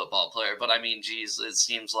NFL football player, but I mean, geez, it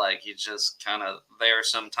seems like he's just kind of there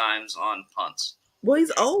sometimes on punts. Well,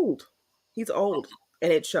 he's old. He's old,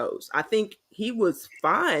 and it shows. I think he was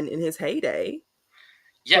fine in his heyday,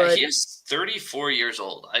 Yeah, but he is 34 years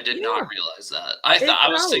old. I did not yeah, realize that. I it thought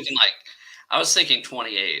shows. I was thinking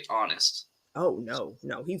 28. Honest. Oh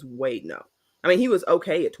no, he's way no. I mean, he was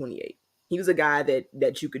okay at 28. He was a guy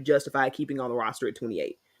that you could justify keeping on the roster at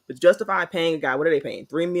 28. But justify paying a guy, what are they paying?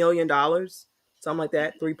 $3 million, something like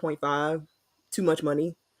that. 3.5, too much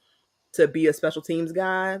money to be a special teams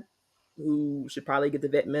guy who should probably get the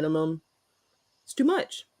vet minimum. It's too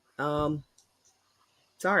much. Um,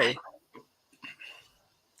 I, sorry,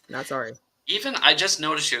 not sorry. even I just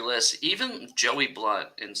noticed your list. Even Joey Blunt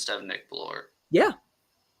instead of Nick Bloor. Yeah,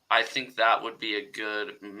 I think that would be a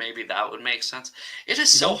good. Maybe that would make sense. It is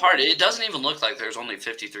so yeah, hard. It doesn't even look like there's only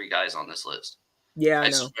 53 guys on this list. yeah. I I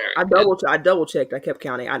know. swear. I double checked. I kept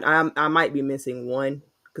counting. I might be missing one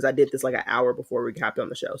because I did this like an hour before we hopped on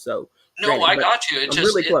the show. So No, granted, I but got you. I'm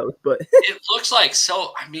really close. But It looks like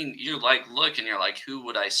so. I mean, you like look and you're like, who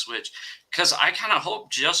would I switch? Because I kind of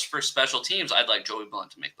hope just for special teams, I'd like Joey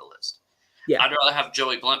Blunt to make the list. yeah, I'd rather have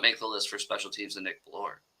Joey Blunt make the list for special teams than Nick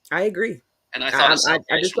Bloor. I agree. And I thought his I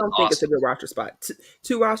just celebration was don't think it's a awesome. good roster spot.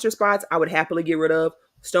 Two roster spots I would happily get rid of.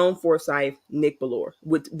 Stone Forsythe, Nick Ballore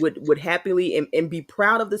would happily and be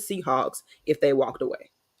proud of the Seahawks if they walked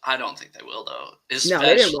away. I don't think they will though. No,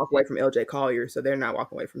 they didn't Especially, walk away from LJ Collier, so they're not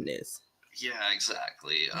walking away from this. yeah,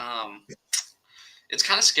 exactly. It's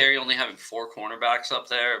kind of scary only having four cornerbacks up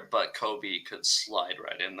there, but Kobe could slide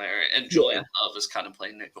right in there, and Yeah, Julian Love is kind of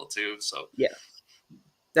playing nickel too. So yeah.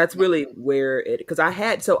 That's really where it, because I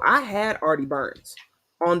had Artie Burns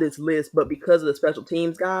on this list, but because of the special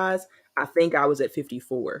teams guys, I think I was at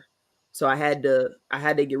 54. So I had to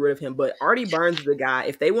get rid of him. But Artie Burns is the guy.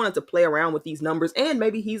 If they wanted to play around with these numbers, and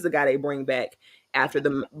maybe he's the guy they bring back after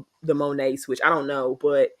the Monet switch. I don't know,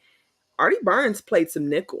 but Artie Burns played some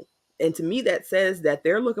nickel, and to me that says that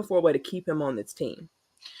they're looking for a way to keep him on this team.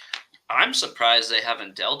 I'm surprised they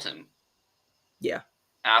haven't dealt him Yeah.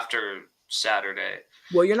 after Saturday.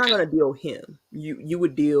 Well, you're not going to deal him. You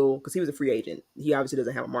would deal, because he was a free agent. He obviously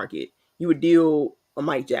doesn't have a market. You would deal a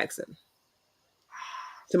Mike Jackson,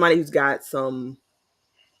 somebody who's got some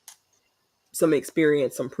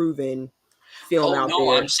experience, some proven film Oh out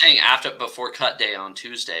no, I'm there. saying after before cut day on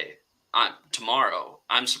Tuesday, tomorrow.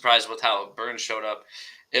 I'm surprised with how Burns showed up.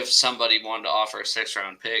 If somebody wanted to offer a 6th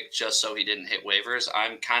round pick just so he didn't hit waivers,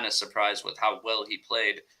 I'm kind of surprised with how well he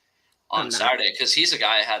played on I'm not. Saturday because he's a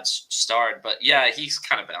guy I had starred, but yeah, he's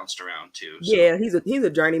kind of bounced around too. So Yeah, he's a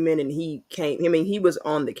journeyman, and he came. I mean, he was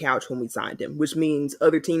on the couch when we signed him, which means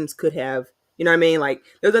other teams could have. You know what I mean? Like,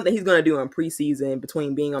 there's nothing he's going to do in preseason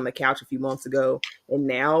between being on the couch a few months ago and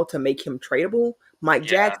now to make him tradable. Mike yeah,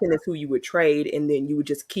 Jackson is who you would trade, and then you would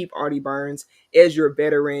just keep Artie Burns as your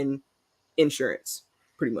veteran insurance.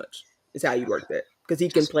 Pretty much is how you work that, because he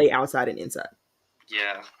can just play outside and inside.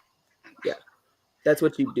 yeah. Yeah, that's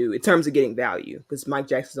what you do in terms of getting value. Because Mike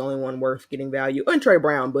Jackson's the only one worth getting value, and Trey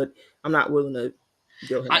Brown, but I'm not willing to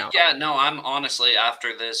deal him out. Yeah, no, I'm honestly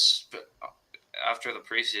after the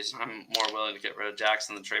preseason, I'm more willing to get rid of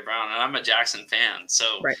Jackson than Trey Brown, and I'm a Jackson fan,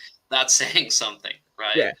 so Right. that's saying something,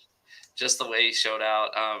 right? Yeah. Just the way he showed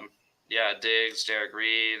out. Yeah, Diggs, Derek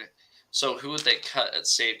Reed. So who would they cut at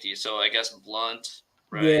safety? So I guess Blunt,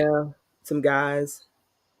 right? Yeah. Some guys.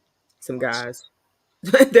 Some guys.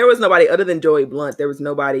 There was nobody other than Joey Blunt. There was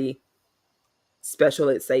nobody special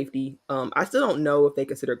at safety. I still don't know if they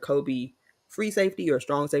consider Kobe free safety or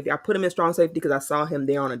strong safety. I put him in strong safety because I saw him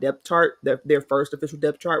there on a depth chart, their first official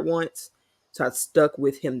depth chart once. So I stuck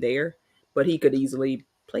with him there. But he could easily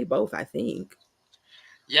play both, I think.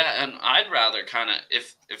 Yeah, and I'd rather kind of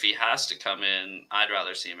if he has to come in, I'd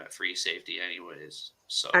rather see him at free safety anyways. I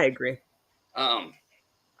So agree. um,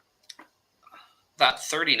 that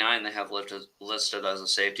 39 they have listed as a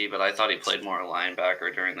safety, but I thought he played more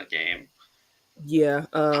linebacker during the game. Yeah.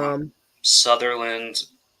 Sutherland,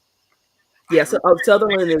 I Yeah, so remember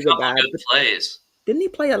Sutherland is a a couple guy, good but plays. didn't he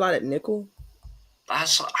play a lot at nickel? I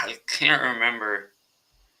can't remember.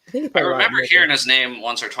 I think he I played a lot at remember nickel. hearing his name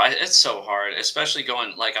once or twice. It's so hard, especially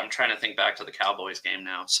going like I'm trying to think back to the Cowboys game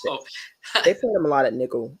now. So They played him a lot at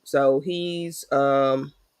nickel. So he's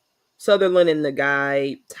Sutherland and the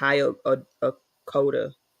guy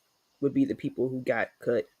Coda would be the people who got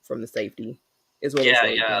cut from the safety, is what it's yeah,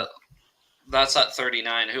 like. yeah, that's at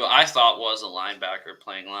 39, who I thought was a linebacker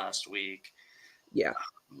playing last week. Yeah.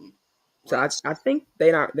 So I, Let's I think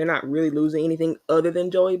they're not really losing anything other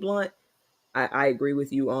than Joey Blunt. I agree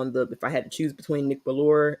with you on the, if I had to choose between Nick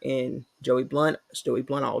Ballore and Joey Blunt, it's Joey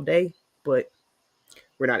Blunt all day, but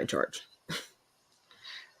we're not in charge.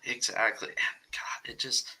 exactly. God, it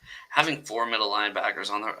just having 4 middle linebackers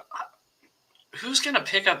on there. Who's gonna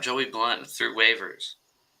pick up Joey Blunt through waivers?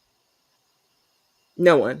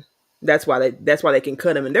 No one. That's why they can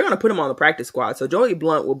cut him, and they're going to put him on the practice squad. So Joey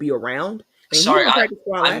Blunt will be around. I mean, he was Sorry, on the practice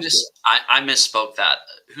squad last year. I misspoke that.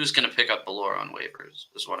 Who's gonna pick up Ballore on waivers?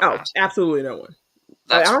 Is what I'm Oh, asking. absolutely no one.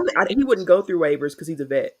 That's He wouldn't go through waivers because he's a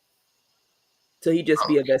vet. So he'd just oh,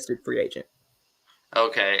 be a vested free agent.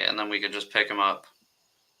 okay, and then we could just pick him up,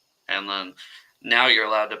 and then now you're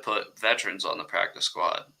allowed to put veterans on the practice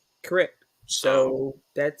squad. Correct. So So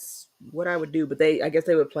that's what I would do. But I guess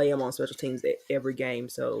they would play him on special teams every game.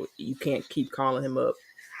 So you can't keep calling him up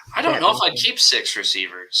I don't that know if I often. keep 6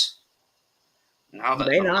 receivers. Now You that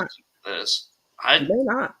may I'm not. looking at this, You may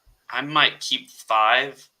not. I might keep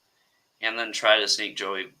 5 and then try to sneak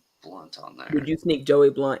Joey Blunt on Would there. you sneak Joey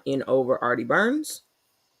Blunt in over Artie Burns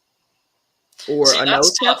or See, a that's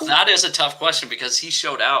nose tough. tackle? That is a tough question because he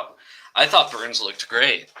showed out. I thought Burns looked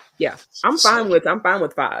great. Yeah, I'm So fine with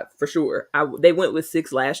 5 for sure. They went with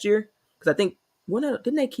 6 last year because I think,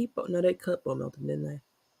 didn't they keep? No, they cut Bo Melton, didn't they? Did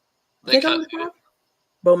they they go cut with who? 5?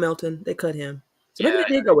 Bo Melton, they cut him. So maybe Yeah,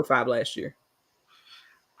 they did go with 5 last year.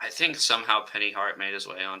 I think somehow Penny Hart made his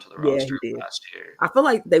way onto the Yeah, roster he did. last year. I feel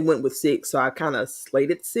like they went with 6, so I kind of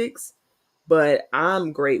slated 6. But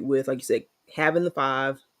I'm great with, like you said, having the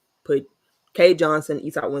 5. Put Kay Johnson,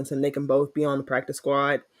 Eastside Winston. They can both be on the practice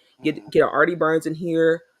squad. Mhm. Get an Artie Burns in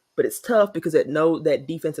here, but it's tough because that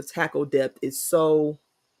defensive tackle depth is so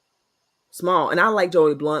small. And I like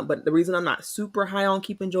Joey Blunt, but the reason I'm not super high on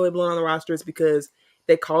keeping Joey Blunt on the roster is because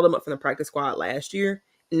they called him up from the practice squad last year,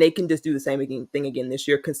 and they can just do the same thing again this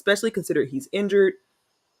year, especially consider he's injured.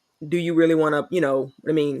 Do you really want to,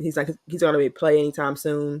 I mean, he's not going to play anytime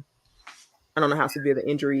soon. I don't know how severe the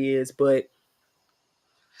injury is, but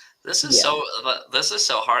This is yeah, so this is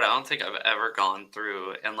so hard. I don't think I've ever gone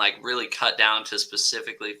through and like really cut down to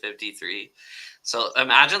specifically 53. So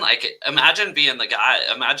imagine being the guy,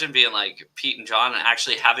 imagine being like Pete and John and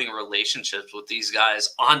actually having relationships with these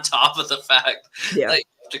guys on top of the fact yeah. that you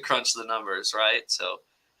have to crunch the numbers, right? So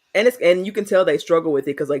And you can tell they struggle with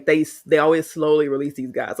it because like they always slowly release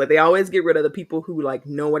these guys. Like they always get rid of the people who like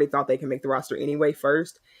nobody thought they can make the roster anyway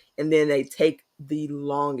first, and then they take the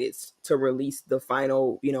longest to release the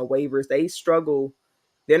final waivers. They struggle.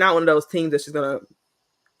 They're not one of those teams that's just gonna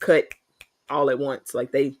cut all at once. Like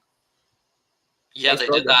yeah, they they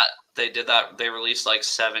did struggle. that. They did that. They released like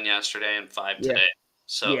 7 yesterday and 5 Yeah, today.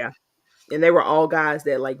 So yeah. And they were all guys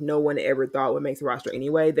that like no one ever thought would make the roster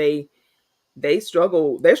anyway. They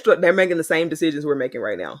struggle. They're making the same decisions we're making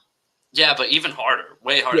right now. yeah, but even harder,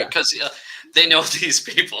 way harder, Yeah, because they know these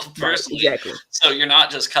people right. personally. Exactly. So you're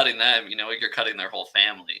not just cutting them, you're cutting their whole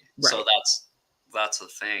family. So Right. that's the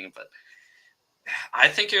thing. But I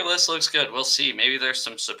think your list looks good. We'll see. Maybe there's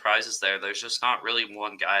some surprises there. There's just not really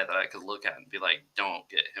one guy that I could look at and be like, don't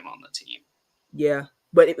get him on the team. Yeah.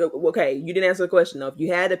 But okay, you didn't answer the question though. If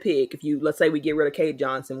you had to pick, if you let's say we get rid of Kate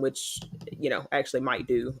Johnson, which actually might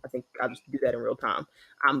do. I think I'll just do that in real time.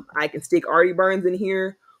 I can stick Artie Burns in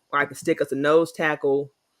here, or I can stick us a nose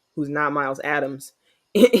tackle who's not Miles Adams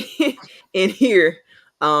in here,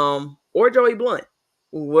 or Joey Blunt.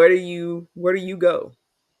 Where do you go?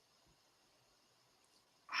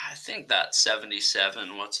 I think that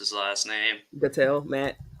 77, what's his last name? Gattel,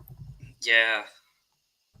 Matt. Yeah,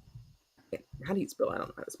 How do you spell? I don't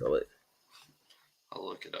know how to spell it. I'll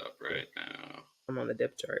look it up right now. I'm on the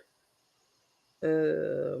depth chart.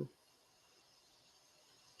 Uh,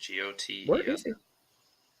 where Gote. is he?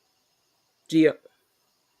 Gio.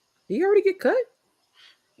 Did he already get cut?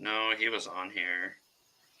 No, he was on here.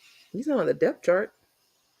 He's not on the depth chart.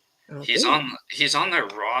 I don't He's think. on their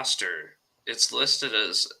roster. It's listed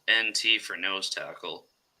as NT for nose tackle.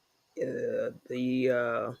 The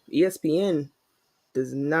ESPN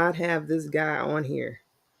does not have this guy on here.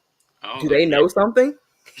 Oh, Do they know something?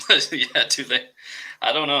 yeah, do they?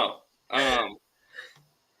 I don't know.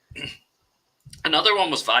 Another one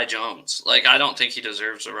was Vi Jones. Like, I don't think he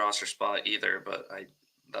deserves a roster spot either, but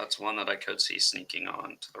that's one that I could see sneaking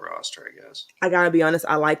on to the roster, I guess. I gotta be honest.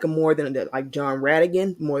 I like him more than like John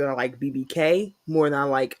Radigan, more than I like BBK, more than I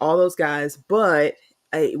like all those guys. But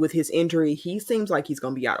with his injury, he seems like he's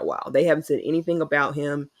gonna be out a while. They haven't said anything about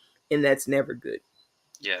him, and that's never good.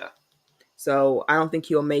 Yeah. So I don't think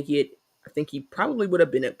he'll make it. I think he probably would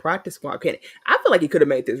have been a practice squad candidate. I feel like he could have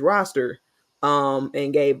made this roster,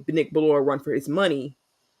 and gave Nick Ballore a run for his money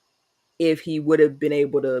if he would have been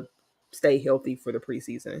able to stay healthy for the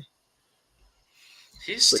preseason.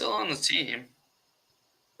 He's But still on the team.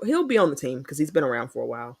 he'll be on the team because he's been around for a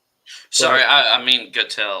while. Sorry, But I mean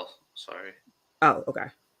Gattel. Sorry. oh, okay.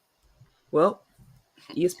 Well,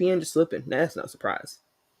 ESPN just slipping. That's no surprise.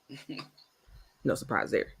 No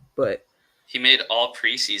surprise there. But He made all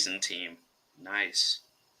preseason team. Nice.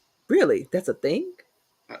 really, that's a thing.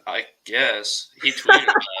 I guess. He tweeted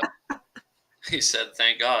that. He said,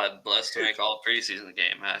 thank God, blessed to make all preseason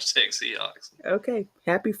game. Hashtag Seahawks. Okay,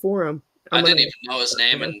 happy for him. I didn't even know his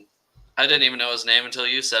name, and I didn't even know his name until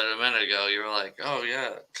you said it a minute ago. You were like, oh,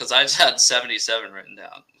 yeah. Because I just had 77 written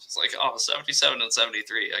down. It's like, oh, 77 and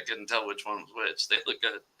 73. I couldn't tell which one was which. They look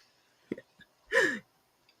good.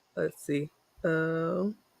 Let's see.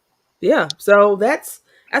 Yeah. So that's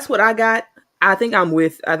what I got. I think I'm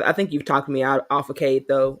with. I think you've talked me out off of Cade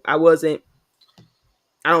though. I wasn't.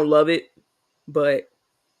 I don't love it, but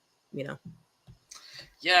you know.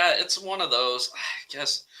 Yeah, it's one of those. I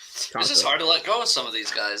guess it's just hard to let go of some of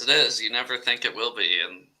these guys. It is. You never think it will be,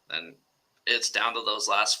 and it's down to those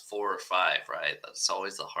last 4 or 5, right? That's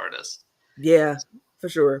always the hardest. Yeah, for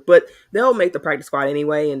sure. But they'll make the practice squad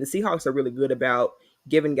anyway, and the Seahawks are really good about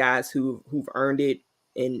giving guys who've earned it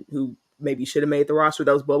and who maybe should have made the roster,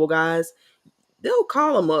 those bubble guys. They'll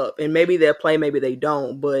call them up, and maybe they'll play, maybe they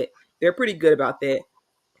don't, but they're pretty good about that.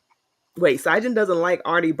 Wait, Syjan doesn't like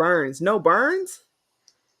Artie Burns. No Burns?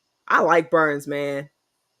 I like Burns, man.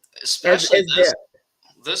 Especially Depth.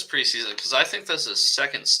 this preseason, because I think this is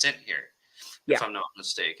second stint here, if I'm not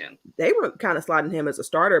mistaken. They were kind of slotting him as a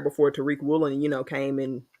starter before Tariq Woolen, came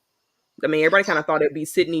in. I mean, everybody kind of thought it'd be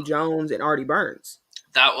Sidney Jones and Artie Burns.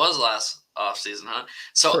 That was last offseason, huh?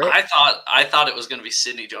 So Correct. I thought it was going to be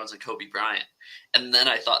Sidney Jones and Kobe Bryant. And then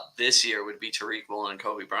I thought this year would be Tariq Woolen and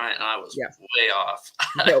Kobe Bryant, and I was way off.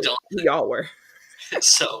 We all were.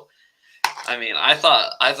 So I mean, I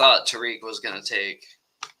thought Tariq was gonna take,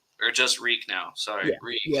 or just Reek now. Sorry, Yeah,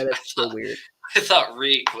 Reek. yeah, I that's still thought weird. I thought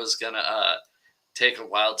Reek was gonna take a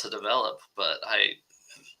while to develop, but I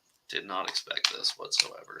did not expect this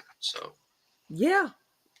whatsoever. So Yeah.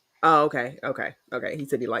 Oh, okay, okay, okay. He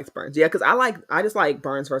said he likes Burns. Yeah, because I just like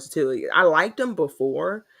Burns' versatility. I liked him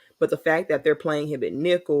before, but the fact that they're playing him at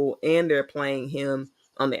nickel and they're playing him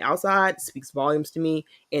on the outside speaks volumes to me.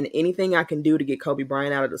 And anything I can do to get Kobe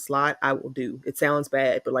Bryant out of the slot, I will do. It sounds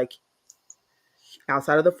bad, but like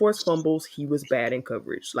outside of the forced fumbles, he was bad in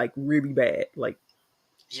coverage, like really bad, like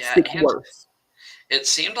yeah, six and worse. it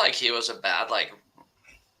seemed like he was a bad like.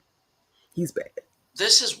 He's bad.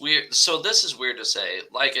 This is weird. So this is weird to say.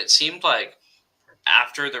 Like it seemed like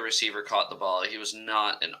after the receiver caught the ball, he was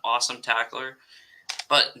not an awesome tackler.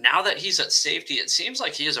 But now that he's at safety, it seems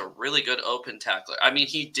like he is a really good open tackler. I mean,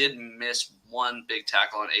 he did miss one big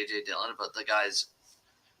tackle on AJ Dillon, but the guy's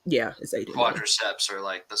Yeah, it's AJ Dillon. quadriceps are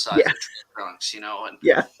like the size Yeah, of tree trunks, and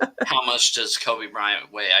yeah. how much does Kobe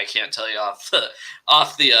Bryant weigh? I can't tell you off the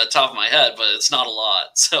top of my head, but it's not a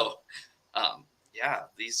lot. So, yeah,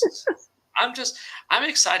 these. I'm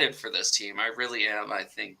excited for this team. I really am. I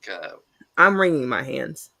think. I'm wringing my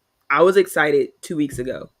hands. I was excited 2 weeks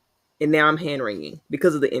ago, and now I'm hand wringing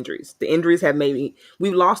because of the injuries. The injuries have made me.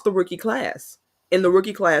 We've lost the rookie class, and the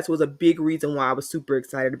rookie class was a big reason why I was super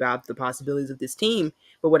excited about the possibilities of this team.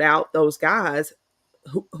 But without those guys,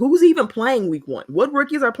 who's even playing week one? What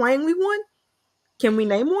rookies are playing week one? Can we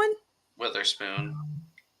name one? Witherspoon,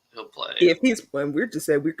 he'll play. If he's, when we're just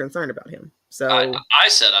said we're concerned about him, I so I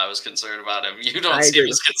said I was concerned about him. You don't I seem agree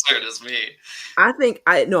as with. concerned as me. I think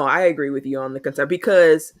I no, I agree with you on the concern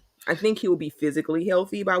because I think he will be physically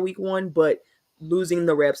healthy by week one, but losing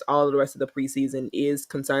the reps all the rest of the preseason is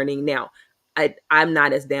concerning. Now, I'm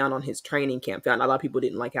not as down on his training camp. Found a lot of people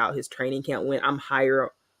didn't like how his training camp went. I'm higher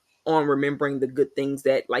on remembering the good things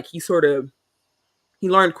that like he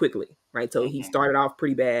learned quickly, right? So he Mhm. started off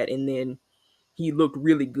pretty bad and then he looked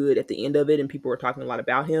really good at the end of it and people were talking a lot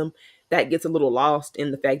about him. That gets a little lost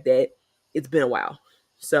in the fact that it's been a while.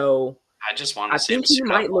 So I just wanted I to see him think he suit up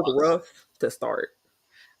might look once. rough to start.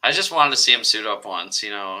 I just wanted to see him suit up once,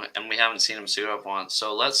 and we haven't seen him suit up once.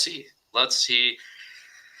 So let's see. Let's see.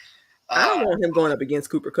 I don't Uh, want him going up against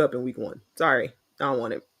Cooper Cup in week one. Sorry. I don't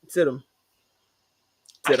want it. Sit him.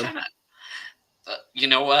 I Sit him. kind of, you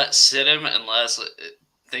know what? Sit him unless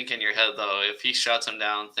think in your head though. If he shuts him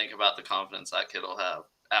down, think about the confidence that kid will have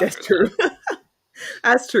That's after that. true.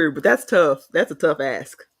 That's true, but that's tough. That's a tough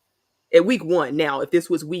ask. At week one. Now, if this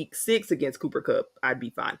was week 6 against Cooper Cup, I'd be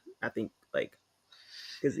fine. I think like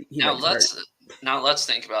because he Now might get hurt. let's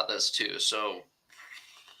think about this too. So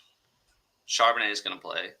Charbonnet is going to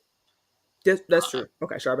play. That's Uh, true.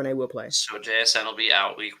 Okay, Charbonnet will play. so JSN will be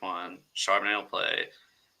out week one. Charbonnet will play.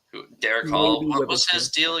 Who? Derek Hall. Maybe What was his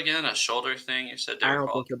Witherspoon. deal again? A shoulder thing? You said I Derek don't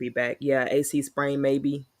Hall. think he'll be back. Yeah, AC sprain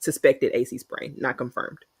maybe. Suspected AC sprain, not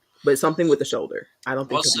confirmed. But something with the shoulder. I don't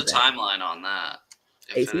think he'll What's be the back. timeline on that?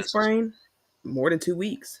 If it AC is sprain, more than 2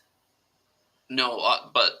 weeks. no,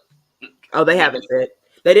 but Oh, they what? haven't said.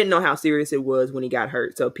 They didn't know how serious it was when he got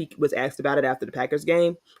hurt. So Pete was asked about it after the Packers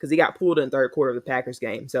game because he got pulled in the third quarter of the Packers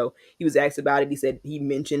game. So he was asked about it. He said he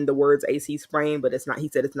mentioned the words AC sprain, but it's not. He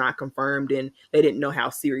said it's not confirmed, and they didn't know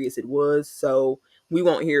how serious it was. So we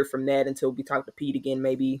won't hear from that until we talk to Pete again.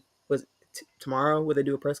 Maybe was it tomorrow? Will they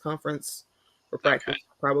do a press conference for Okay, practice?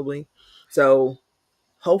 Probably. So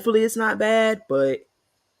hopefully it's not bad, but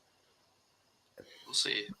we'll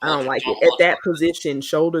see. I Hold don't your, like it. don't At hold your that position,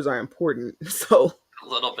 shoulders are important. So a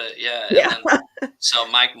little bit, yeah. And yeah. then so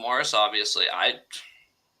Mike Morris, obviously, I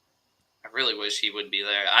really wish he would be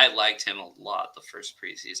there. I liked him a lot the first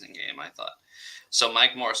preseason game. I thought so.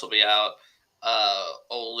 Mike Morris will be out.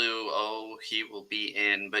 He will be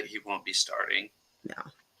in, but he won't be starting. No,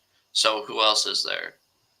 So who else is there?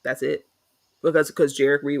 that's it. Because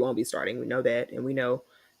Jarek Reed won't be starting. We know that, and we know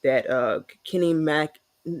that Kenny Mack.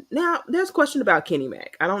 Now there's a question about Kenny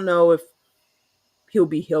Mack. I don't know if he'll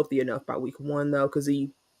be healthy enough by week one though, because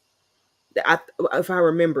I, if I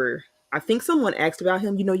remember, I think someone asked about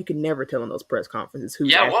him. You can never tell in those press conferences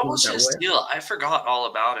who's Yeah, what asking was about his what. deal? I forgot all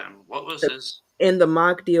about him. What was his? In the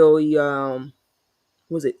mock deal, he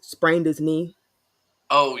was it sprained his knee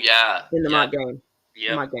Oh yeah, in the yeah, mock game.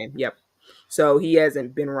 yep. Mock game, yep. So he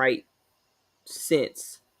hasn't been right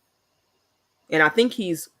since. And I think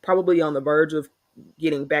he's probably on the verge of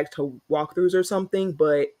getting back to walkthroughs or something.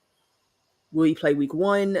 But will he play week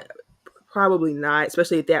one? Probably not.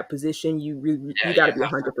 Especially at that position, you Yeah, got to be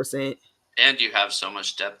 100%. and you have so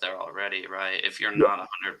much depth there already, right? If you're Yeah. not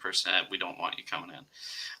 100%, we don't want you coming in.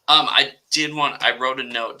 I wrote a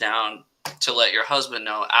note down. to let your husband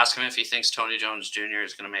know, ask him if he thinks Tony Jones Jr.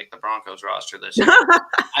 is going to make the Broncos roster this year.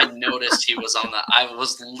 I noticed he was on the. I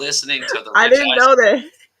was listening to the I Rich didn't know Eisen.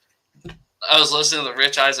 that. I was listening to the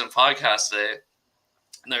Rich Eisen podcast today,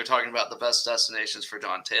 and they were talking about the best destinations for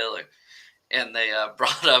John Taylor, and they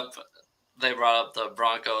brought up the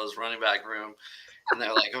Broncos running back room, and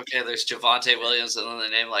they're like, okay, there's Javonte Williams, and then they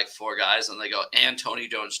name like 4 guys, and they go, and Tony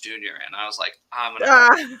Jones Jr. And I was like, I'm gonna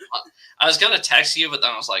write. Ah, I was gonna text you, but then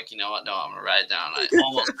I was like, you know what? No, I'm gonna write it down. I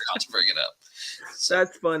almost forgot to bring it up. So,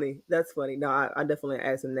 that's funny. That's funny. No, I definitely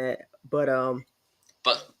asked him that. But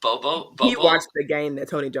but he Bobo, watched the game that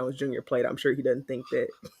Tony Jones Jr. played. I'm sure he doesn't think that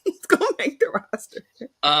he's gonna make the roster.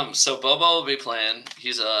 so Bobo will be playing.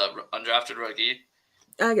 He's a undrafted rookie.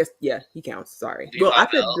 I guess yeah, he counts. Sorry. Levi Well, I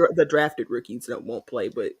said Bell. the drafted rookies that won't play,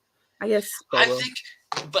 but I guess I Bobo. think,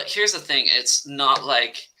 but here's the thing: it's not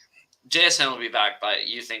like JSN will be back by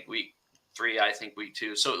you think week 3, I think week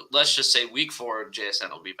 2. So let's just say week 4, JSN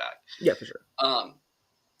will be back. Yeah, for sure.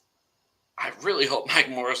 I really hope Mike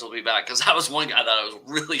Morris will be back because that was one guy that I was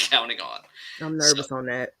really counting on. I'm nervous on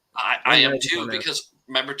that. I am too because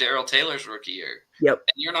remember Darrell Taylor's rookie year. Yep.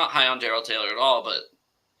 And you're not high on Darrell Taylor at all, but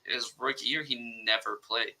his rookie year he never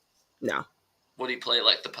played. No. Would he play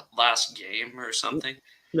like the last game or something?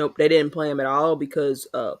 Nope, they didn't play him at all because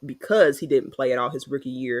he didn't play at all his rookie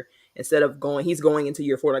year. Instead of he's going into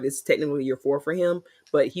year 4. Like this is technically year 4 for him,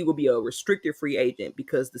 but he will be a restricted free agent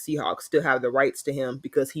because the Seahawks still have the rights to him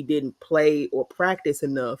because he didn't play or practice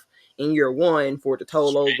enough in year 1 for it to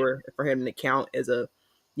toll over for him to count as a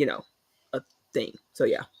thing. So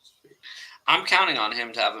yeah, I'm counting on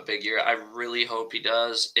him to have a big year. I really hope he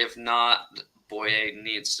does. If not, Boye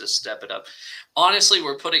needs to step it up. Honestly,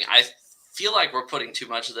 I feel like we're putting too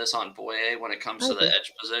much of this on Boye when it comes to the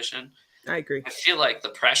edge position. I agree. I feel like the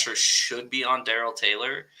pressure should be on Darrell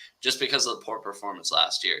Taylor just because of the poor performance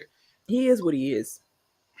last year. He is what he is.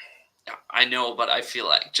 I know, but I feel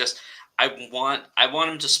like I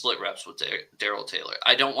want him to split reps with Darrell Taylor.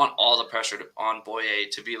 I don't want all the pressure on Boye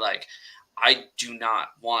to be like. I do not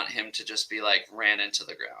want him to just be like ran into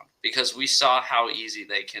the ground because we saw how easy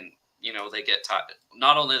they can. They get tired.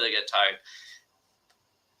 Not only they get tired,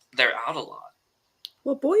 they're out a lot.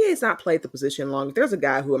 Well, Boye's not played the position long. If there's a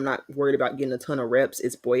guy who I'm not worried about getting a ton of reps,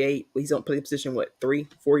 it's Boye. He's on play the position,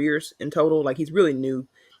 3-4 years in total? Like he's really new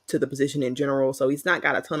to the position in general, so he's not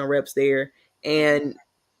got a ton of reps there. And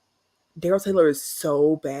Darrell Taylor is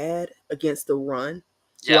so bad against the run.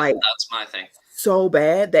 Yeah, like, that's my thing. So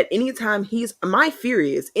bad that my fear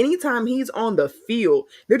is anytime he's on the field,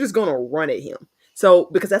 they're just gonna run at him. So,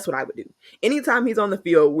 because that's what I would do. Anytime he's on the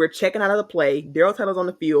field, we're checking out of the play. Darrell Taylor's on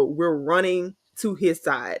the field. We're running to his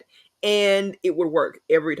side. And it would work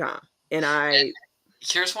every time. And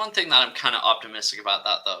here's one thing that I'm kind of optimistic about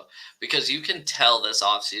that, though. Because you can tell this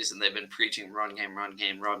offseason they've been preaching run game,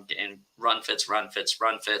 run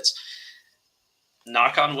fits.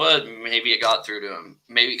 Knock on wood, maybe it got through to him.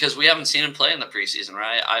 Maybe because we haven't seen him play in the preseason,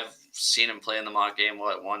 right? I've seen him play in the mock game,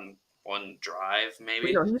 one drive,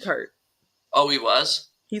 maybe? No, he's hurt. Oh, he was?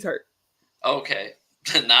 He's hurt. Okay.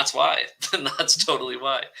 Then that's why. Then that's totally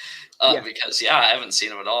why. Because, I haven't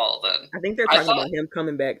seen him at all then. I think they're talking about him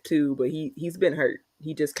coming back too, but he's been hurt.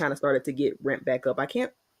 He just kind of started to get ramped back up. I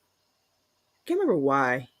can't remember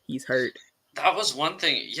why he's hurt. That was one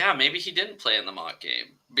thing. Yeah, maybe he didn't play in the mock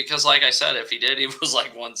game. Because, like I said, if he did, he was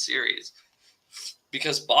like one series.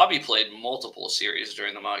 Because Bobby played multiple series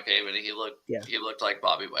during the mock game, and he looked like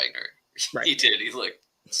Bobby Wagner. Right. He did. He looked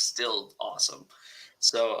still awesome.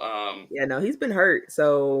 So, he's been hurt.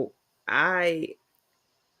 So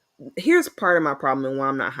here's part of my problem and why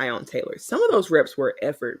I'm not high on Taylor. Some of those reps were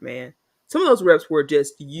effort, man. Some of those reps were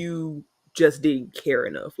just you just didn't care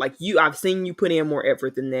enough. Like I've seen you put in more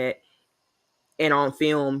effort than that. And on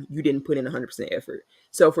film, you didn't put in 100% effort.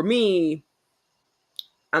 So for me,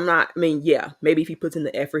 maybe if he puts in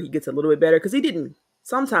the effort, he gets a little bit better because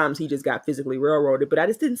sometimes he just got physically railroaded, but I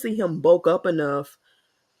just didn't see him bulk up enough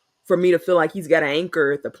for me to feel like he's got an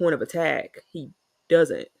anchor at the point of attack. He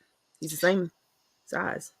doesn't. He's the same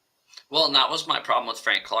size. Well, and that was my problem with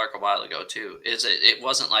Frank Clark a while ago too. Is it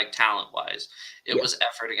wasn't like talent wise, it was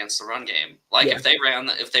effort against the run game. Like if they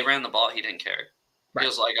ran the ball, he didn't care. Right. He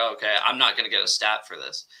was like, oh, okay, I'm not going to get a stat for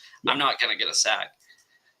this. Yeah. I'm not going to get a sack.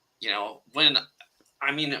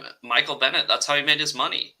 Michael Bennett, that's how he made his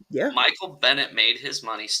money. Yeah. Michael Bennett made his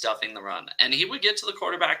money stuffing the run, and he would get to the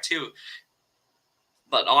quarterback too.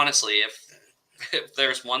 But honestly, if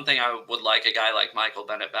there's one thing I would like a guy like Michael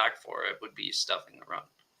Bennett back for, it would be stuffing the run.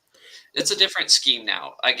 It's a different scheme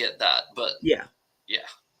now. I get that, but yeah.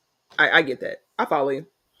 I get that. I follow you.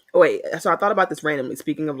 Oh, wait, so I thought about this randomly.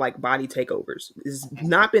 Speaking of like body takeovers, it's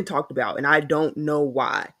not been talked about, and I don't know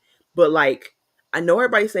why. But like, I know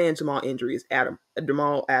everybody's saying Jamal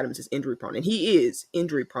Adams is injury prone, and he is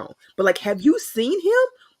injury prone. But like, have you seen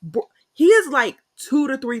him? He is like 2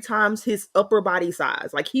 to 3 times his upper body size.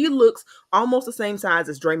 Like he looks almost the same size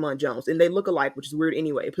as Draymond Jones, and they look alike, which is weird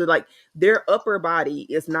anyway. But like their upper body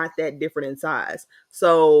is not that different in size.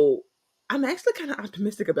 So I'm actually kind of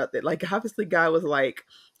optimistic about that. Like obviously, guy was like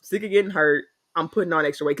sick of getting hurt. I'm putting on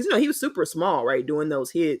extra weight because he was super small, right? Doing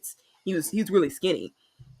those hits, he's really skinny.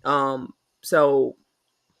 Um, so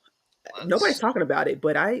nobody's Let's talking about it,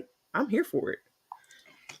 but I'm here for it.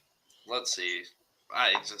 let's see.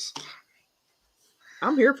 I just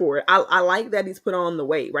I'm here for it. I like that he's put on the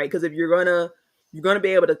weight, right? Because if you're gonna be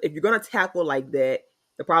able to if you're gonna tackle like that,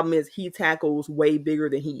 the problem is he tackles way bigger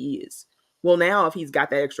than he is. Well, now if he's got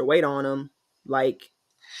that extra weight on him, like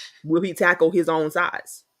will he tackle his own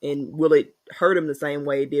size? And will it hurt him the same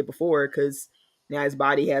way it did before? Because now his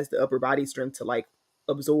body has the upper body strength to like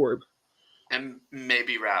absorb. and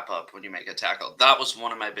maybe wrap up when you make a tackle. That was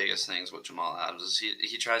one of my biggest things with Jamal Adams is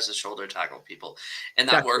he tries to shoulder tackle people, and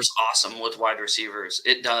that That's true. works awesome with wide receivers.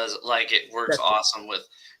 It does like it works That's true. awesome with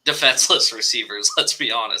defenseless receivers. Let's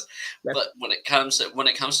be honest. That's But when it comes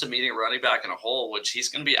to meeting a running back in a hole, which he's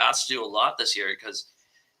going to be asked to do a lot this year because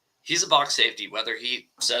he's a box safety, whether he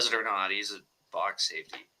says it or not, he's a box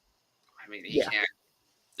safety. I mean, he yeah. can't.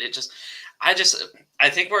 It just, I just, I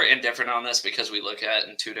think we're indifferent on this because we look at it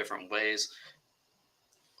in two different ways.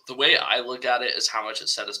 The way I look at it is how much it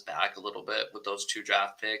set us back a little bit with those 2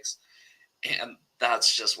 draft picks, and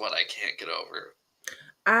that's just what I can't get over.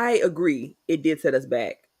 I agree. It did set us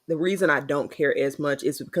back. The reason I don't care as much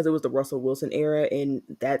is because it was the Russell Wilson era and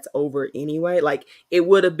that's over anyway. Like it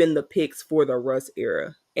would have been the picks for the Russ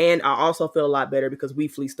era. And I also feel a lot better because we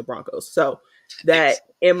fleeced the Broncos. So that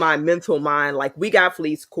in my mental mind, like we got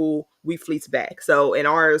fleeced, cool, we fleeced back. So in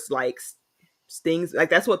ours, like stings, like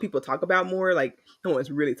that's what people talk about more. Like no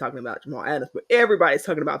one's really talking about Jamal Adams, but everybody's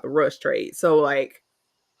talking about the Russ trade. So like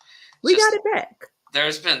we got Just it back.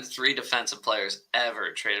 there's been 3 defensive players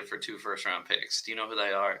ever traded for 2 first-round picks. Do you know who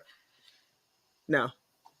they are? No.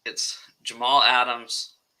 It's Jamal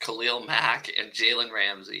Adams, Khalil Mack, and Jalen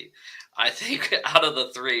Ramsey. I think out of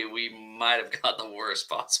the 3, we might have got the worst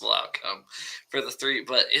possible outcome for the 3.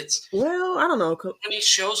 But it's Well, I don't know. when he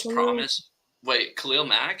shows Khalil, promise. Wait, Khalil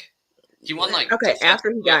Mack? He won like okay, defensive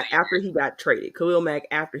player of the after year. he got traded, Khalil Mack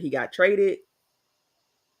after he got traded,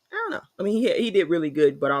 I don't know. I mean, he did really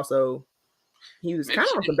good, but also he was Maybe kind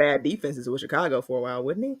of he on some didn't. bad defenses with Chicago for a while,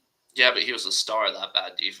 wasn't he? Yeah, but he was the star of that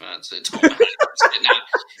bad defense. It don't matter.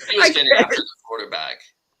 He was I getting guess, after the quarterback,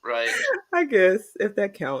 right? I guess if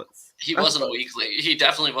that counts. He I wasn't a suppose. weak link. He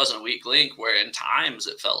definitely wasn't a weak link. Where in times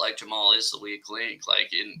it felt like Jamal is the weak link,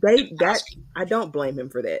 like in They that past. I don't blame him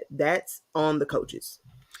for that. That's on the coaches.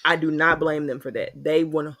 I do not blame them for that. They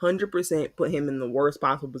 100% put him in the worst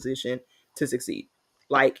possible position to succeed.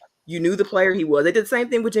 Like you knew the player he was. They did the same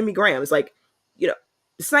thing with Jimmy Graham. It's like, you know,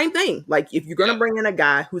 the same thing. Like if you're gonna Yep. bring in a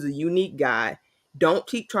guy who's a unique guy, don't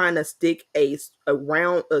keep trying to stick a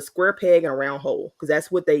square peg in a round hole because that's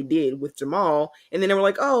what they did with Jamal. And then they were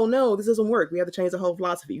like, oh no, this doesn't work. We have to change the whole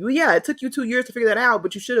philosophy. Well, yeah, it took you 2 years to figure that out,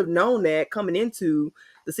 but you should have known that coming into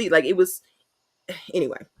the seat. Like it was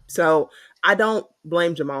anyway. So I don't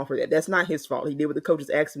blame Jamal for that. That's not his fault. He did what the coaches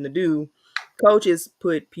asked him to do. Coaches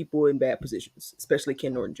put people in bad positions, especially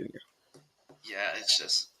Ken Norton Jr. Yeah, it's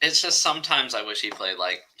just sometimes I wish he played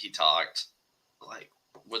like he talked, like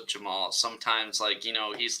with Jamal. Sometimes like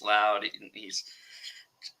he's loud.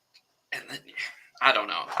 And then I don't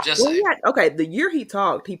know. Just Well, yeah, okay. The year he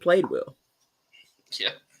talked, he played well. yeah,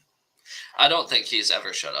 I don't think he's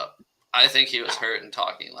ever shut up. I think he was hurt and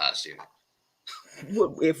talking last year.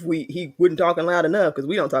 If he wouldn't talking loud enough because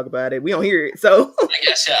we don't talk about it, we don't hear it. So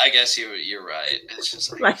I guess you're right. It's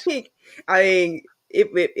just like like, I mean,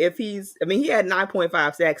 if he's, I mean, he had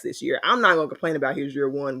 9.5 sacks this year. I'm not gonna complain about his year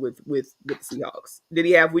one with the Seahawks. Did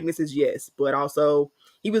he have weaknesses? Yes, but also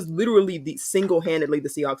he was literally the single handedly the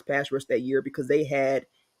Seahawks pass rush that year because they had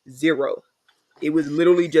zero. It was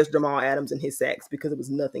literally just Jamal Adams and his sacks because it was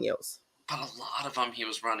nothing else. but a lot of them he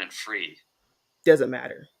was running free. Doesn't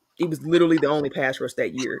matter. He was literally the only pass rush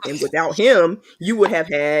that year, and without him, you would have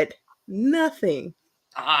had nothing.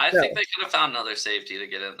 I think So they could have found another safety to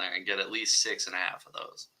get in there and get at least 6.5 of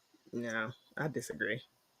those. no, I disagree.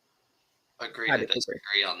 Agree I to disagree.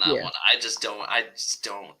 disagree on that Yeah. one. I just don't. I just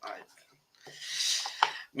don't.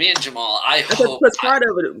 Me and Jamal. I Because hope.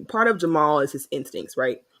 part of Jamal is his instincts,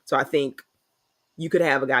 right? So I think you could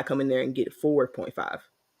have a guy come in there and get 4.5.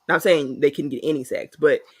 Not saying they can get any sacks,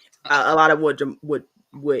 but a lot of what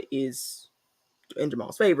what is in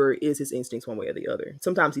Jamal's favor is his instincts one way or the other.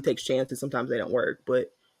 Sometimes he takes chances, sometimes they don't work,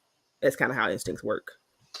 but that's kind of how instincts work.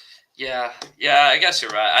 Yeah, yeah, I guess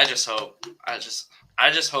you're right. I just hope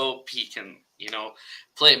he can,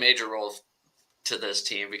 play a major role to this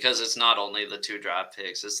team because it's not only the two draft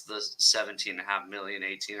picks, it's the 17.5 million,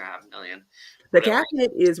 18.5 million, The whatever. cap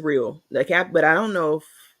hit is real. The cap, but I don't know if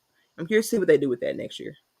I'm curious to see what they do with that next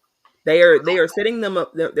year. They are setting them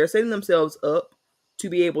up. They're setting themselves up to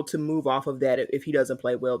be able to move off of that if he doesn't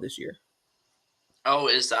play well this year. Oh,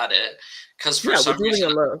 is that it? Because Yeah, with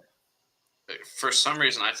Julian Love, for some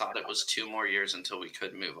reason, I thought it was 2 more years until we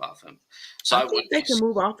could move off him. So I I think would they be can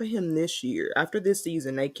move off of him this year. After this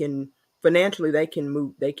season, they can financially they can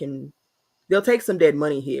move. They can. They'll take some dead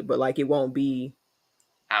money hit, but like it won't be.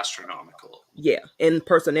 astronomical. Yeah, and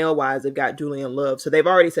personnel wise, they've got Julian Love, so they've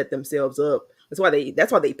already set themselves up. That's why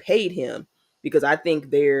they paid him, because I think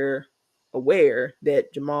they're aware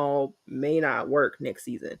that Jamal may not work next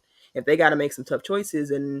season. If they got to make some tough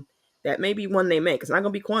choices, and that may be one they make. It's not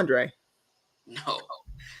gonna be Quandre. No,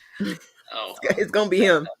 no, It's gonna be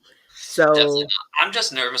him. definitely So not. I'm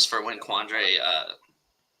just nervous for when Quandre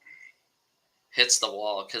hits the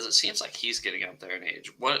wall because it seems like he's getting up there in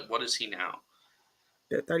age. What is he now?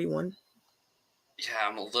 they're 31. Yeah,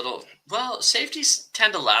 I'm a little. Well, safeties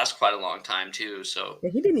tend to last quite a long time too. So Yeah,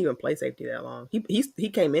 he didn't even play safety that long. He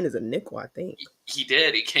came in as a nickel, I think. he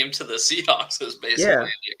did. He came to the Seahawks as basically Yeah.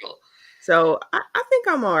 a nickel. So I think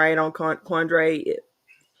I'm all right on Quandre.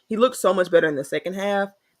 He looked so much better in the second half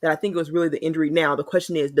that I think it was really the injury. Now the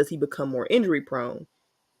question is, does he become more injury prone?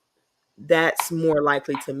 That's more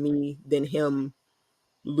likely to me than him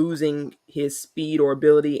losing his speed or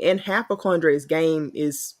ability. And half of Quandre's game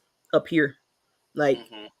is up here. Like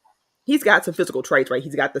Hmm. he's got some physical traits, right?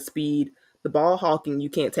 He's got the speed, the ball hawking. You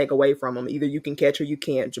can't take away from him. Either you can catch or you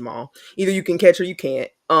can't, Jamal. Either you can catch or you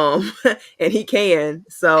can't. And he can.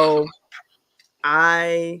 So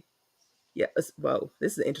I, yeah. Well,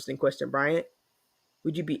 this is an interesting question, Bryant.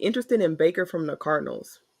 Would you be interested in Baker from the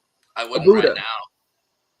Cardinals? I A wouldn't right Buddha. now.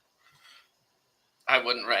 I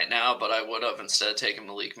wouldn't right now, but I would have instead taken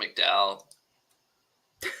Malik McDowell.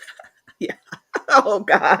 Yeah. Oh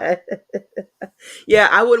God. Yeah,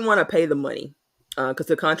 I wouldn't want to pay the money because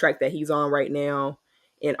the contract that he's on right now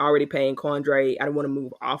and already paying Condre, I don't want to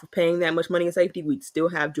move off of paying that much money in safety. We'd still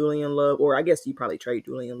have Julian Love, or I guess you probably trade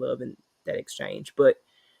Julian Love in that exchange. But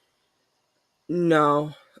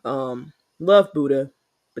no, love Buddha,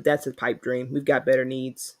 but that's a pipe dream. We've got better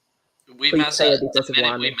needs. We Please mess pay up a the defensive minute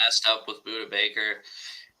we lineman. messed up with Buda Baker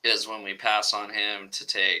is when we pass on him to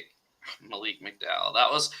take Malik McDowell.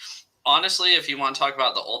 That was honestly, if you want to talk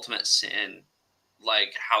about the ultimate sin,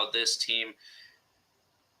 like how this team,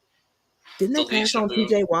 Didn't the they league pass should on move.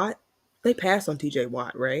 TJ Watt? They passed on TJ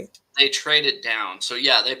Watt, right? They traded down. So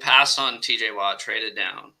yeah, they passed on TJ Watt, traded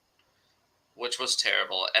down, which was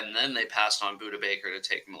terrible, and then they passed on Buda Baker to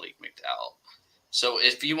take Malik McDowell. So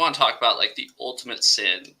if you want to talk about like the ultimate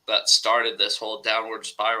sin that started this whole downward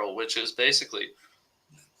spiral, which is basically,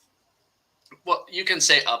 well, you can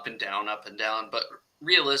say up and down, but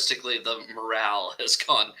realistically, the morale has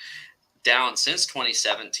gone down since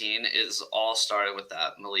 2017. Is all started with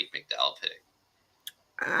that Malik McDowell pick.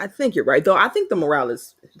 I think you're right, though. I think the morale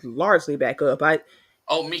is largely back up.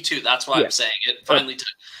 Oh, me too. That's why Yeah, I'm saying it up. finally took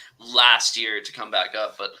last year to come back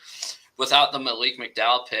up. But without the Malik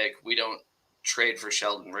McDowell pick, we don't trade for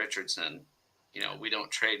Sheldon Richardson. We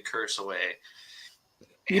don't trade Curse away.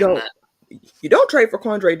 You And don't that, you don't trade for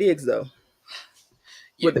Quandre Diggs though.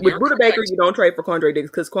 With you're Buda Baker, correct. you don't trade for Quandre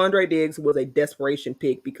Diggs because Quandre Diggs was a desperation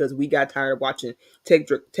pick because we got tired of watching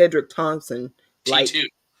Tedrick Thompson. Like, T2.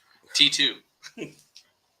 T2.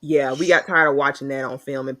 yeah, we got tired of watching that on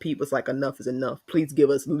film, and Pete was like, "Enough is enough. Please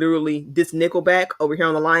give us literally this nickelback over here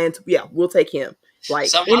on the Lions. Yeah, we'll take him. Like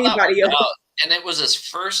Somehow that anybody worked else, out. And it was his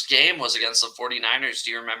first game was against the 49ers.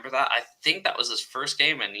 Do you remember that? I think that was his first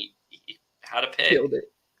game, and he had a pick. killed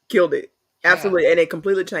it, killed it, Yeah. absolutely, and it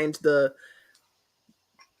completely changed the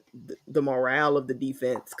morale of the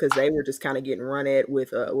defense because they were just kind of getting run at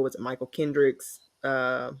with what was it, Michael Kendricks.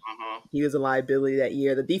 Uh-huh. He was a liability that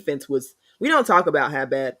year. The defense was. We don't talk about how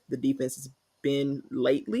bad the defense has been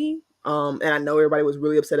lately. And I know everybody was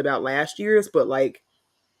really upset about last year's, but like,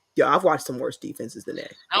 yeah, I've watched some worse defenses than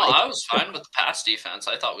that. No, Like, I was fine with the pass defense.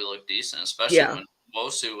 I thought we looked decent, especially yeah, when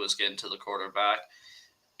Wosu was getting to the quarterback.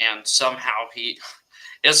 And somehow he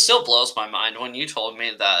it still blows my mind when you told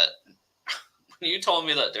me that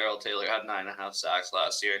Daryl Taylor had 9.5 sacks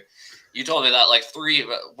last year. You told me that like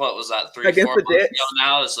what was that, three, against 4 the months ago Jets.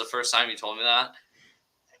 now is the first time you told me that.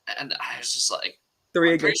 And I was just like,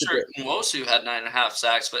 Three I'm pretty against the sure Jets. Nwosu had 9.5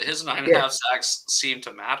 sacks, but his nine and a Yeah. half sacks seemed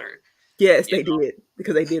to matter. Yes, You they did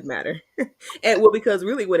because they did matter. And well, because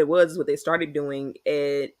really what it was is what they started doing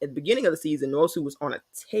at the beginning of the season. Nosu was on a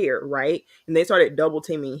tear, right? And they started double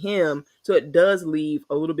teaming him. So it does leave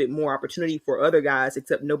a little bit more opportunity for other guys,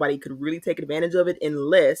 except nobody could really take advantage of it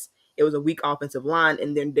unless it was a weak offensive line.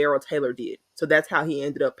 And then Daryl Taylor did. So that's how he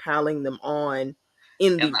ended up piling them on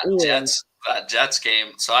in in the end. that Jets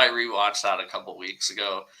game. So I rewatched that a couple weeks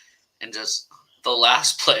ago, and just the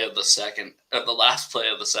last play of the second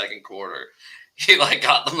quarter, he like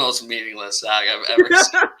got the most meaningless sack I've ever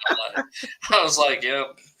seen in my life. I was like,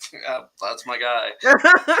 "Yep, yeah, that's my guy."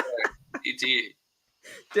 Et.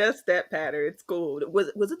 Just that pattern. It's cool. Was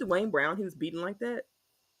it Dwayne Brown he was beating like that?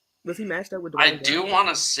 Was he matched up with I Dwayne do Brown? want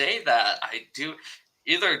to say that I do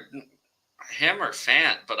either him or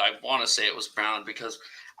Fant, but I want to say it was Brown because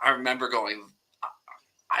I remember going.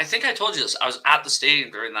 I think I told you this. I was at the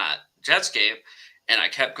stadium during that Jets game, and I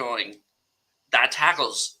kept going. That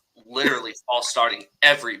tackle's literally false starting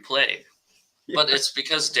every play. Yeah, But it's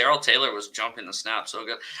because Daryl Taylor was jumping the snap so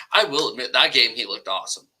good. I will admit that game he looked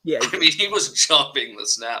awesome. yeah, he I did. mean, he was jumping the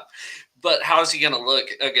snap. But how is he going to look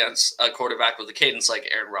against a quarterback with a cadence like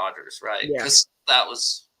Aaron Rodgers, right? Yeah, Because that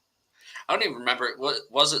was I don't even remember.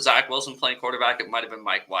 Was it Zach Wilson playing quarterback? It might have been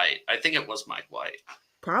Mike White. I think it was Mike White.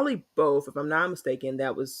 probably both. If I'm not mistaken,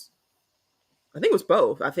 that was. I think it was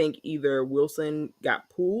both. I think either Wilson got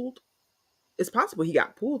pulled. It's possible he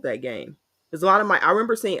got pulled that game. There's a lot of my. I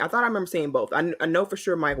remember seeing. I thought I remember seeing both. I know for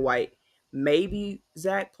sure Mike White. Maybe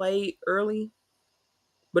Zach played early,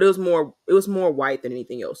 but it was more White than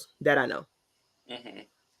anything else that I know. Hmm.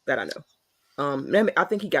 That I know. I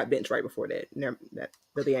think he got benched right before that. That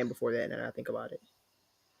the game before that. Now I think about it,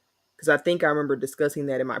 because I think I remember discussing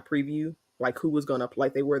that in my preview, like who was gonna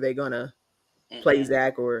like they gonna play Hmm.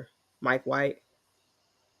 Zach or Mike White.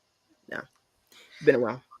 No, been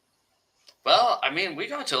around. Well, I mean, we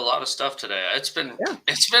got to a lot of stuff today. Yeah, It's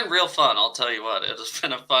been real fun. I'll tell you what, it has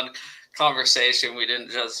been a fun conversation. We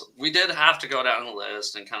did have to go down the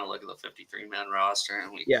list and kind of look at the 53-man roster,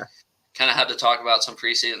 and we yeah, kind of had to talk about some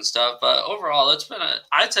preseason stuff. But overall,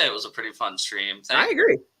 I'd say it was a pretty fun stream. I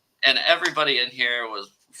agree. And everybody in here was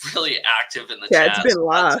really active in the Yeah, it's chat. been So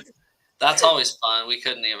live. that's always fun.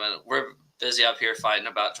 We're busy up here fighting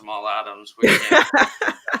about Jamal Adams. We can't.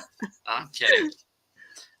 I'm kidding.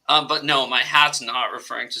 But no, my hat's not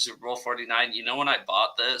referring to Super Bowl 49. You know, when I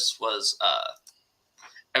bought this was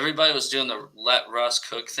everybody was doing the let Russ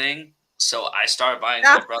cook thing. So I started buying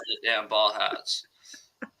the brother damn ball hats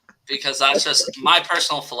because that's just my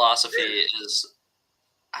personal philosophy is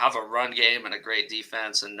have a run game and a great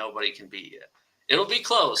defense and nobody can beat you. It'll be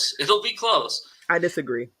close. It'll be close. I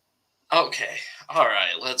disagree. Okay. All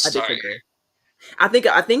right. Let's I start here. disagree.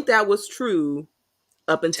 I think that was true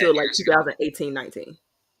up 10 until like years ago. 2018, 19.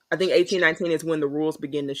 I think 18, 19 is when the rules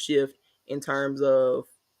begin to shift in terms of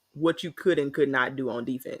what you could and could not do on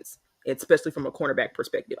defense, especially from a cornerback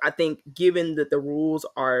perspective. I think given that the rules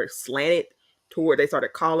are slanted toward they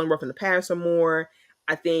started calling roughing the passer more,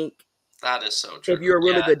 I think That is so if true. you're a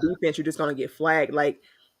really Yeah. good defense, you're just gonna get flagged. Like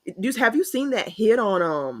just have you seen that hit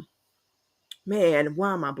on man,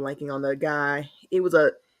 why am I blanking on the guy? It was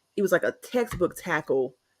like a textbook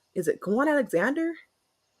tackle. Is it Kwan Alexander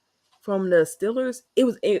from the Steelers?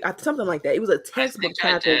 Something like that. It was a I think textbook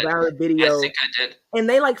I tackle did. viral I video, think I did. and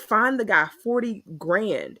they like fined the guy 40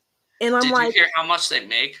 grand. And I'm Did you like, hear how much they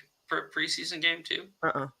make per preseason game too?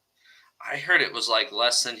 uh-uh, I heard it was like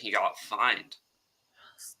less than he got fined.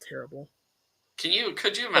 it's terrible. Could you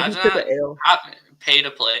Like he imagine took that? a L. Pay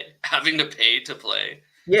to play, having to pay to play.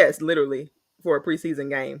 Yes, literally for a preseason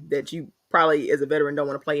game that you probably as a veteran don't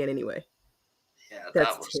want to play in anyway. Yeah, that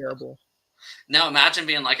That's was tough. terrible. Now imagine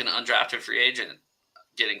being like an undrafted free agent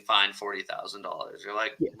getting fined $40,000. You're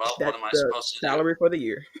like, Yeah, well, what that's am I the supposed to do? salary for the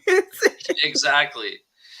year. Exactly.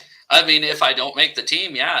 I mean, if I don't make the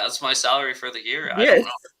team, yeah, that's my salary for the year. I don't Yes,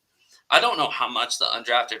 know. I don't know how much the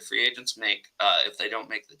undrafted free agents make if they don't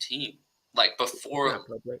make the team. Like it's before, not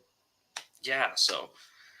public. yeah. So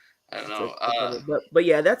I don't It's know. a public. But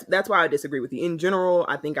yeah, that's why I disagree with you. In general,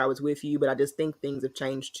 I think I was with you, but I just think things have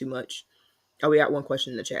changed too much. Oh, we got one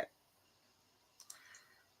question in the chat.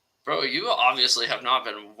 Bro, you obviously have not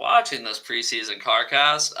been watching this preseason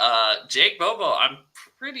CarCast. Jake Bobo,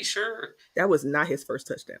 pretty sure. That was not his first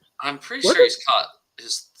touchdown. I'm pretty Was sure it? he's caught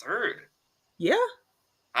his third. Yeah,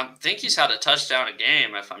 I think he's had a touchdown a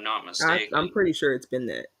game, if I'm not I'm mistaken. pretty sure it's been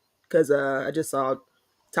that because I just saw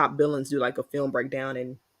Top Billings do like a film breakdown,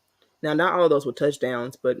 and now not all of those were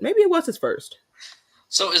touchdowns, but maybe it was his first.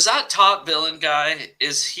 So is that top villain guy?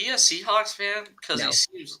 Is he a Seahawks fan? Because he No,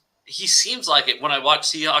 seems. he seems like it when I watch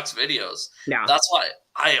Seahawks videos. Now, That's why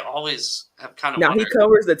I always have kind of now he wondered.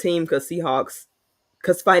 covers the team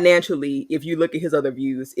because financially, if you look at his other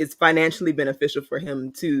views, it's financially beneficial for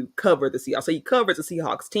him to cover the Seahawks. So he covers the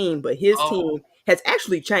Seahawks team, but his Oh, team has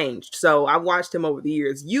actually changed. So I've watched him over the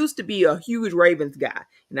years. Used to be a huge Ravens guy.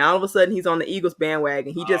 Now all of a sudden he's on the Eagles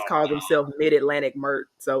bandwagon. He just oh calls no. himself Mid Atlantic Mert.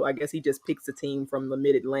 So I guess he just picks a team from the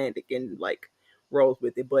Mid Atlantic and like rolls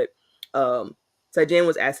with it. But so Jen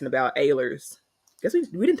was asking about Ayler's. Guess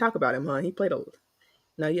we didn't talk about him, huh? He played a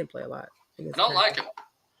no, he didn't play a lot I against the don't like Packers.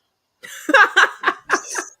 him.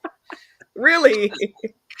 Really?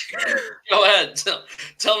 Go ahead.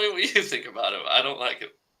 Tell me what you think about him. I don't like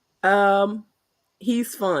him. Um,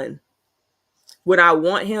 he's fun. Would I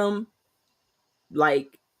want him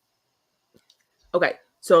like okay,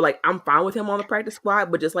 so like I'm fine with him on the practice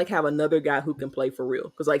squad, but just like have another guy who can play for real.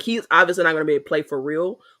 Because like he's obviously not gonna be able to play for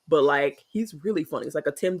real, but like he's really funny. It's like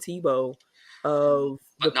a Tim Tebow of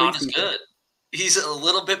the But not as preseason. good. He's a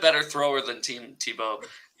little bit better thrower than Tim Tebow, Yeah.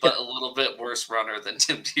 but a little bit worse runner than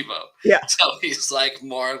Tim Tebow. Yeah. So he's like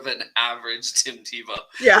more of an average Tim Tebow.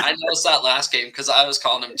 Yeah. I noticed that last game because I was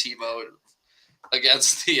calling him Tebow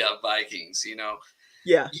against the Vikings.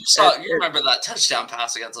 Yeah. You remember that touchdown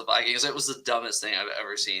pass against the Vikings? It was the dumbest thing I've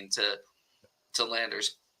ever seen to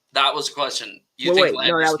Landers. That was a question. You think Wait, no, that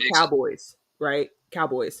Landers was makes it? Cowboys, right?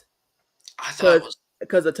 Cowboys. I thought it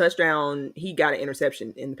Because was the touchdown he got an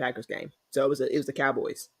interception in the Packers game. So it was the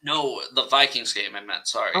Cowboys. no the Vikings game. I meant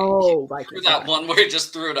sorry. He Oh, threw Vikings. that Okay. one where he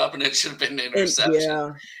just threw it up and it should have been an And interception.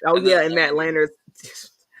 yeah. Oh And then yeah, and Matt Landers.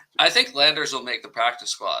 I think Landers will make the practice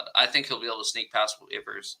squad. I think he'll be able to sneak past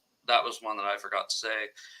waivers. That was one that I forgot to say.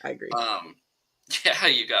 I agree. Yeah,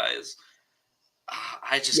 you guys.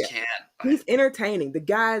 I just Yeah. can't. He's entertaining. The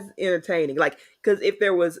guy's entertaining. Like, because if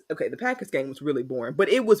there was okay, the Packers game was really boring, but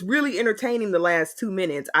it was really entertaining the last 2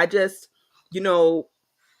 minutes. I just, you know,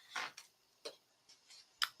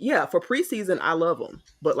 yeah, for preseason, I love him,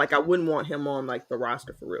 but like, I wouldn't want him on like the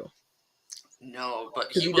roster for real No, but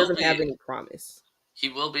because he doesn't have any promise. he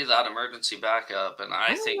will be that emergency backup, and I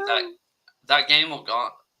I don't think that know. that game will go.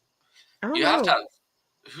 I don't You have to know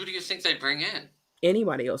have. Who do you think they bring in?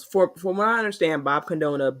 anybody else. For from what I understand, Bob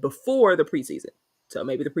Condona before the preseason. So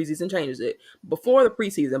maybe the preseason changes it. Before the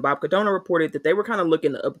preseason, Bob Condona reported that they were kind of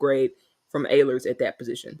looking to upgrade from Ahlers at that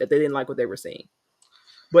position. That they didn't like what they were seeing.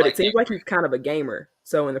 But it Like, do seems you like he's kind of a gamer.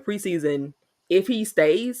 So in the preseason, if he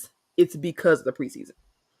stays, it's because of the preseason.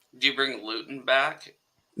 bring Luton back?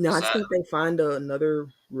 No, Is I just that think they find another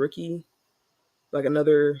rookie, like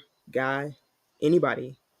another guy,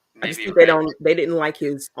 anybody. I just maybe think right? they didn't like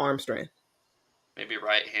his arm strength. Maybe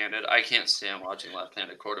right-handed. I can't stand watching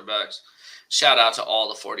left-handed quarterbacks. Shout out to all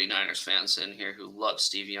the 49ers fans in here who love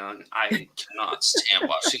Steve Young. I cannot stand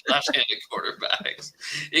watching left-handed quarterbacks.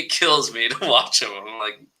 It kills me to watch them. I'm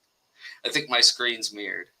like, I think my screen's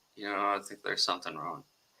mirrored. I think there's something wrong.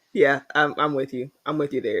 Yeah, I'm with you. I'm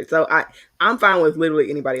with you there. So I'm fine with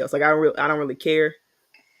literally anybody else. Like I don't really care.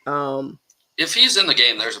 Um, If he's in the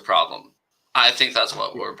game, there's a problem. I think that's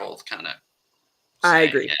what we're both kind of I saying.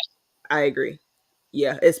 agree. Yeah. I agree.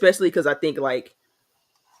 Yeah, especially because I think like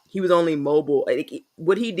he was only mobile. Like,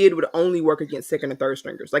 what he did would only work against second and third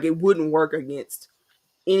stringers. Like it wouldn't work against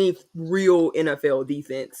any real NFL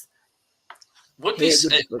defense. Head would It just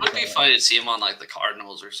look would be bad. funny to see him on like the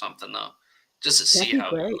Cardinals or something though, just to That'd see be how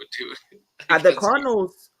he great. would do it The against you.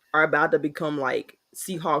 Cardinals are about to become like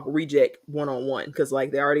Seahawk reject 1-on-1 because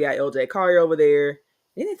like they already got LJ Collier over there.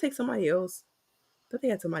 Didn't they take somebody else? I thought they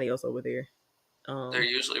had somebody else over there. They're Um,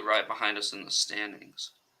 usually right behind us in the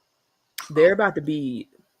standings. they're about to be.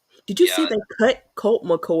 Did you see Yeah, they cut Colt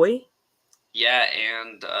McCoy? yeah,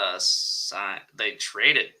 and they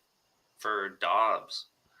traded for Dobbs.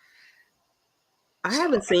 I So,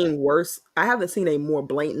 haven't seen worse. I haven't seen a more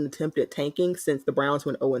blatant attempt at tanking since the Browns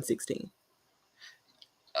went 0-16.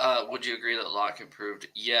 would you agree that Locke improved?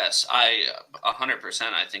 Yes, I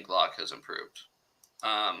 100%. I think Locke has improved.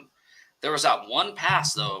 Um, there was that one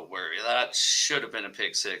pass though where that should have been a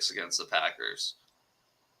pick six against the Packers.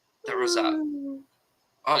 There was that. Mm,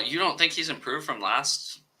 Oh, you don't think he's improved from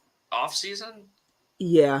last off season?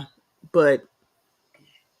 yeah, but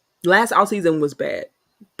last offseason was bad.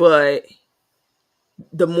 But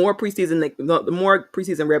the more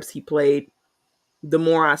preseason reps he played, the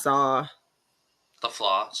more I saw. The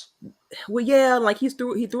flaws. Well, yeah, like he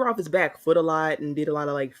threw off his back foot a lot and did a lot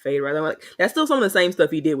of like fade right. Like that's still some of the same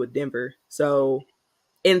stuff he did with Denver. So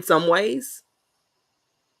in some ways,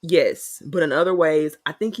 yes, but in other ways,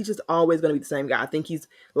 I think he's just always going to be the same guy. I think he's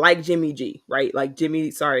like Jimmy G, right? Like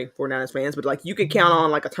Jimmy, sorry for Niners fans, but like you could count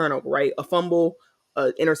on like a turnover, right? A fumble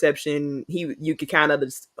interception, you could kind of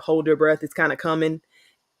just hold your breath. It's kind of coming.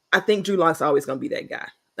 I think Drew Lock's always going to be that guy.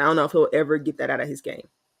 I don't know if he'll ever get that out of his game.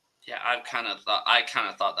 Yeah, I kind of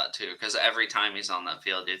thought that too, because every time he's on that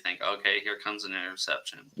field, you think, okay, here comes an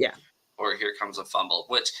interception, Yeah, or here comes a fumble,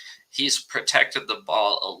 which he's protected the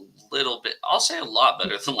ball a little bit. I'll say a lot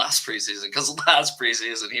better than last preseason, because last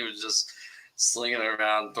preseason he was just slinging it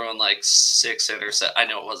around, throwing like 6 intercept. I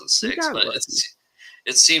know it wasn't he six, got but lucky.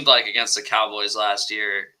 it seemed like against the Cowboys last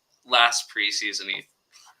preseason,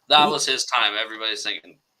 that He was his time. Everybody's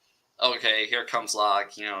thinking, okay, here comes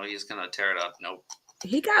Locke. He's gonna tear it up. Nope.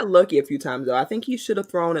 he got lucky a few times though. I think he should have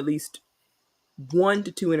thrown at least 1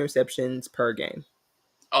 to 2 interceptions per game.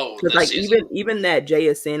 Oh, Because this like season. even that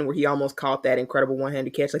JSN where he almost caught that incredible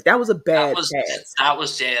one-handed catch, like that was a That bad was pass. that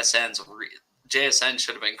was JSN's. JSN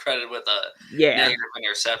should have been credited with a Yeah, negative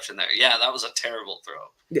interception there. Yeah, that was a terrible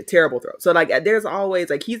throw. terrible throw. So like there's always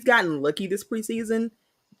like he's gotten lucky this preseason.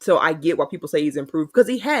 So I get why people say he's improved because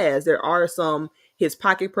he has. There are some. His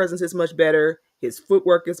pocket presence is much better. His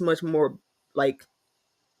footwork is much more like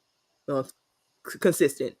uh,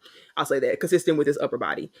 consistent. I'll say that consistent with his upper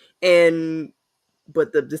body. And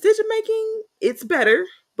but the decision making it's better,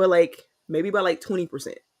 but like maybe by like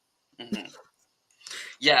 20%. Hmm.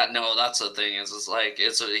 Yeah, no, that's the thing. Is like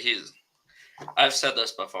he's. I've said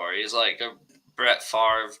this before. He's like a Brett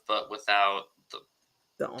Favre, but without The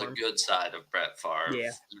the arm. good side of Brett Favre.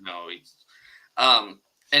 Yeah. He's, um.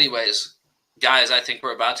 Anyways, guys, I think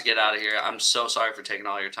we're about to get out of here. I'm so sorry for taking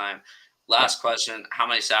all your time. Yeah. Last question: how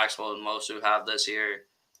many sacks will Mosu have this year?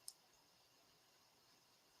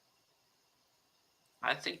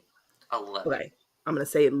 I think 11. Okay. I'm gonna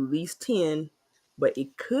say at least 10, but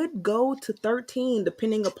it could go to 13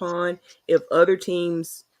 depending upon if other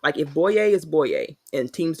teams like if Boye is Boye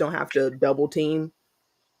and teams don't have to double team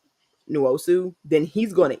Nuosu, then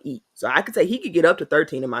he's gonna eat. So I could say he could get up to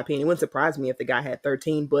 13 in my opinion. It wouldn't surprise me if the guy had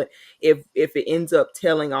 13, but if it ends up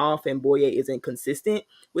tailing off and Boye isn't consistent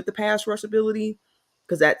with the pass rush ability,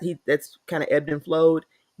 because that's kind of ebbed and flowed,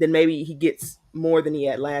 then maybe he gets more than he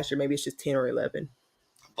had last year. Maybe it's just 10 or 11.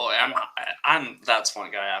 Boy, I'm that's one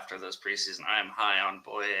guy after this preseason. I'm high on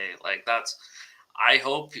Boye. Like that's I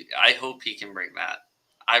hope he can bring that.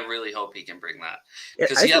 I really hope he can bring that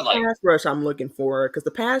because he It's had the like pass rush I'm looking for because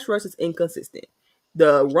the pass rush is inconsistent.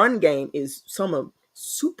 The run game is some of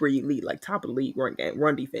super elite, like top of the league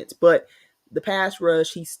run defense. But the pass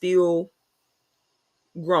rush, he's still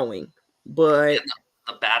growing. But and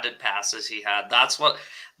the batted passes he had. That's what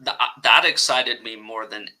that excited me more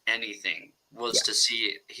than anything was yeah, to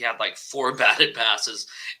see he had like 4 batted passes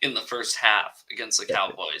in the first half against the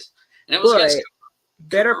definitely. Cowboys, and it was against But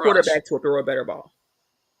better Cooper Rush. quarterbacks will throw a better ball.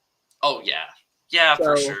 Oh yeah, yeah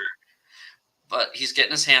for So sure. But he's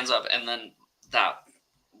getting his hands up, and then that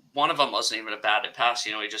one of them wasn't even a batted pass.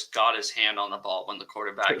 He just got his hand on the ball when the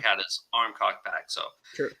quarterback true, had his arm cocked back. So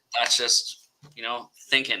true. that's just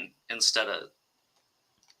thinking instead of.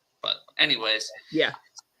 But anyways, Yeah.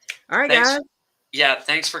 All right, thanks. guys. Yeah,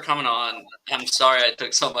 thanks for coming on. I'm sorry I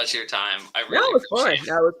took so much of your time. I That really was appreciate fun.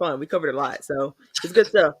 That was fun. We covered a lot. So it's good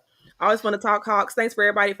stuff. Always fun to talk Hawks. Thanks for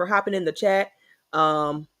everybody for hopping in the chat.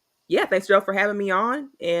 Um, yeah, thanks Joe for having me on.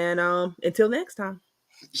 And until next time.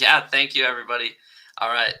 it. Yeah, thank you everybody. All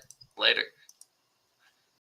right, later.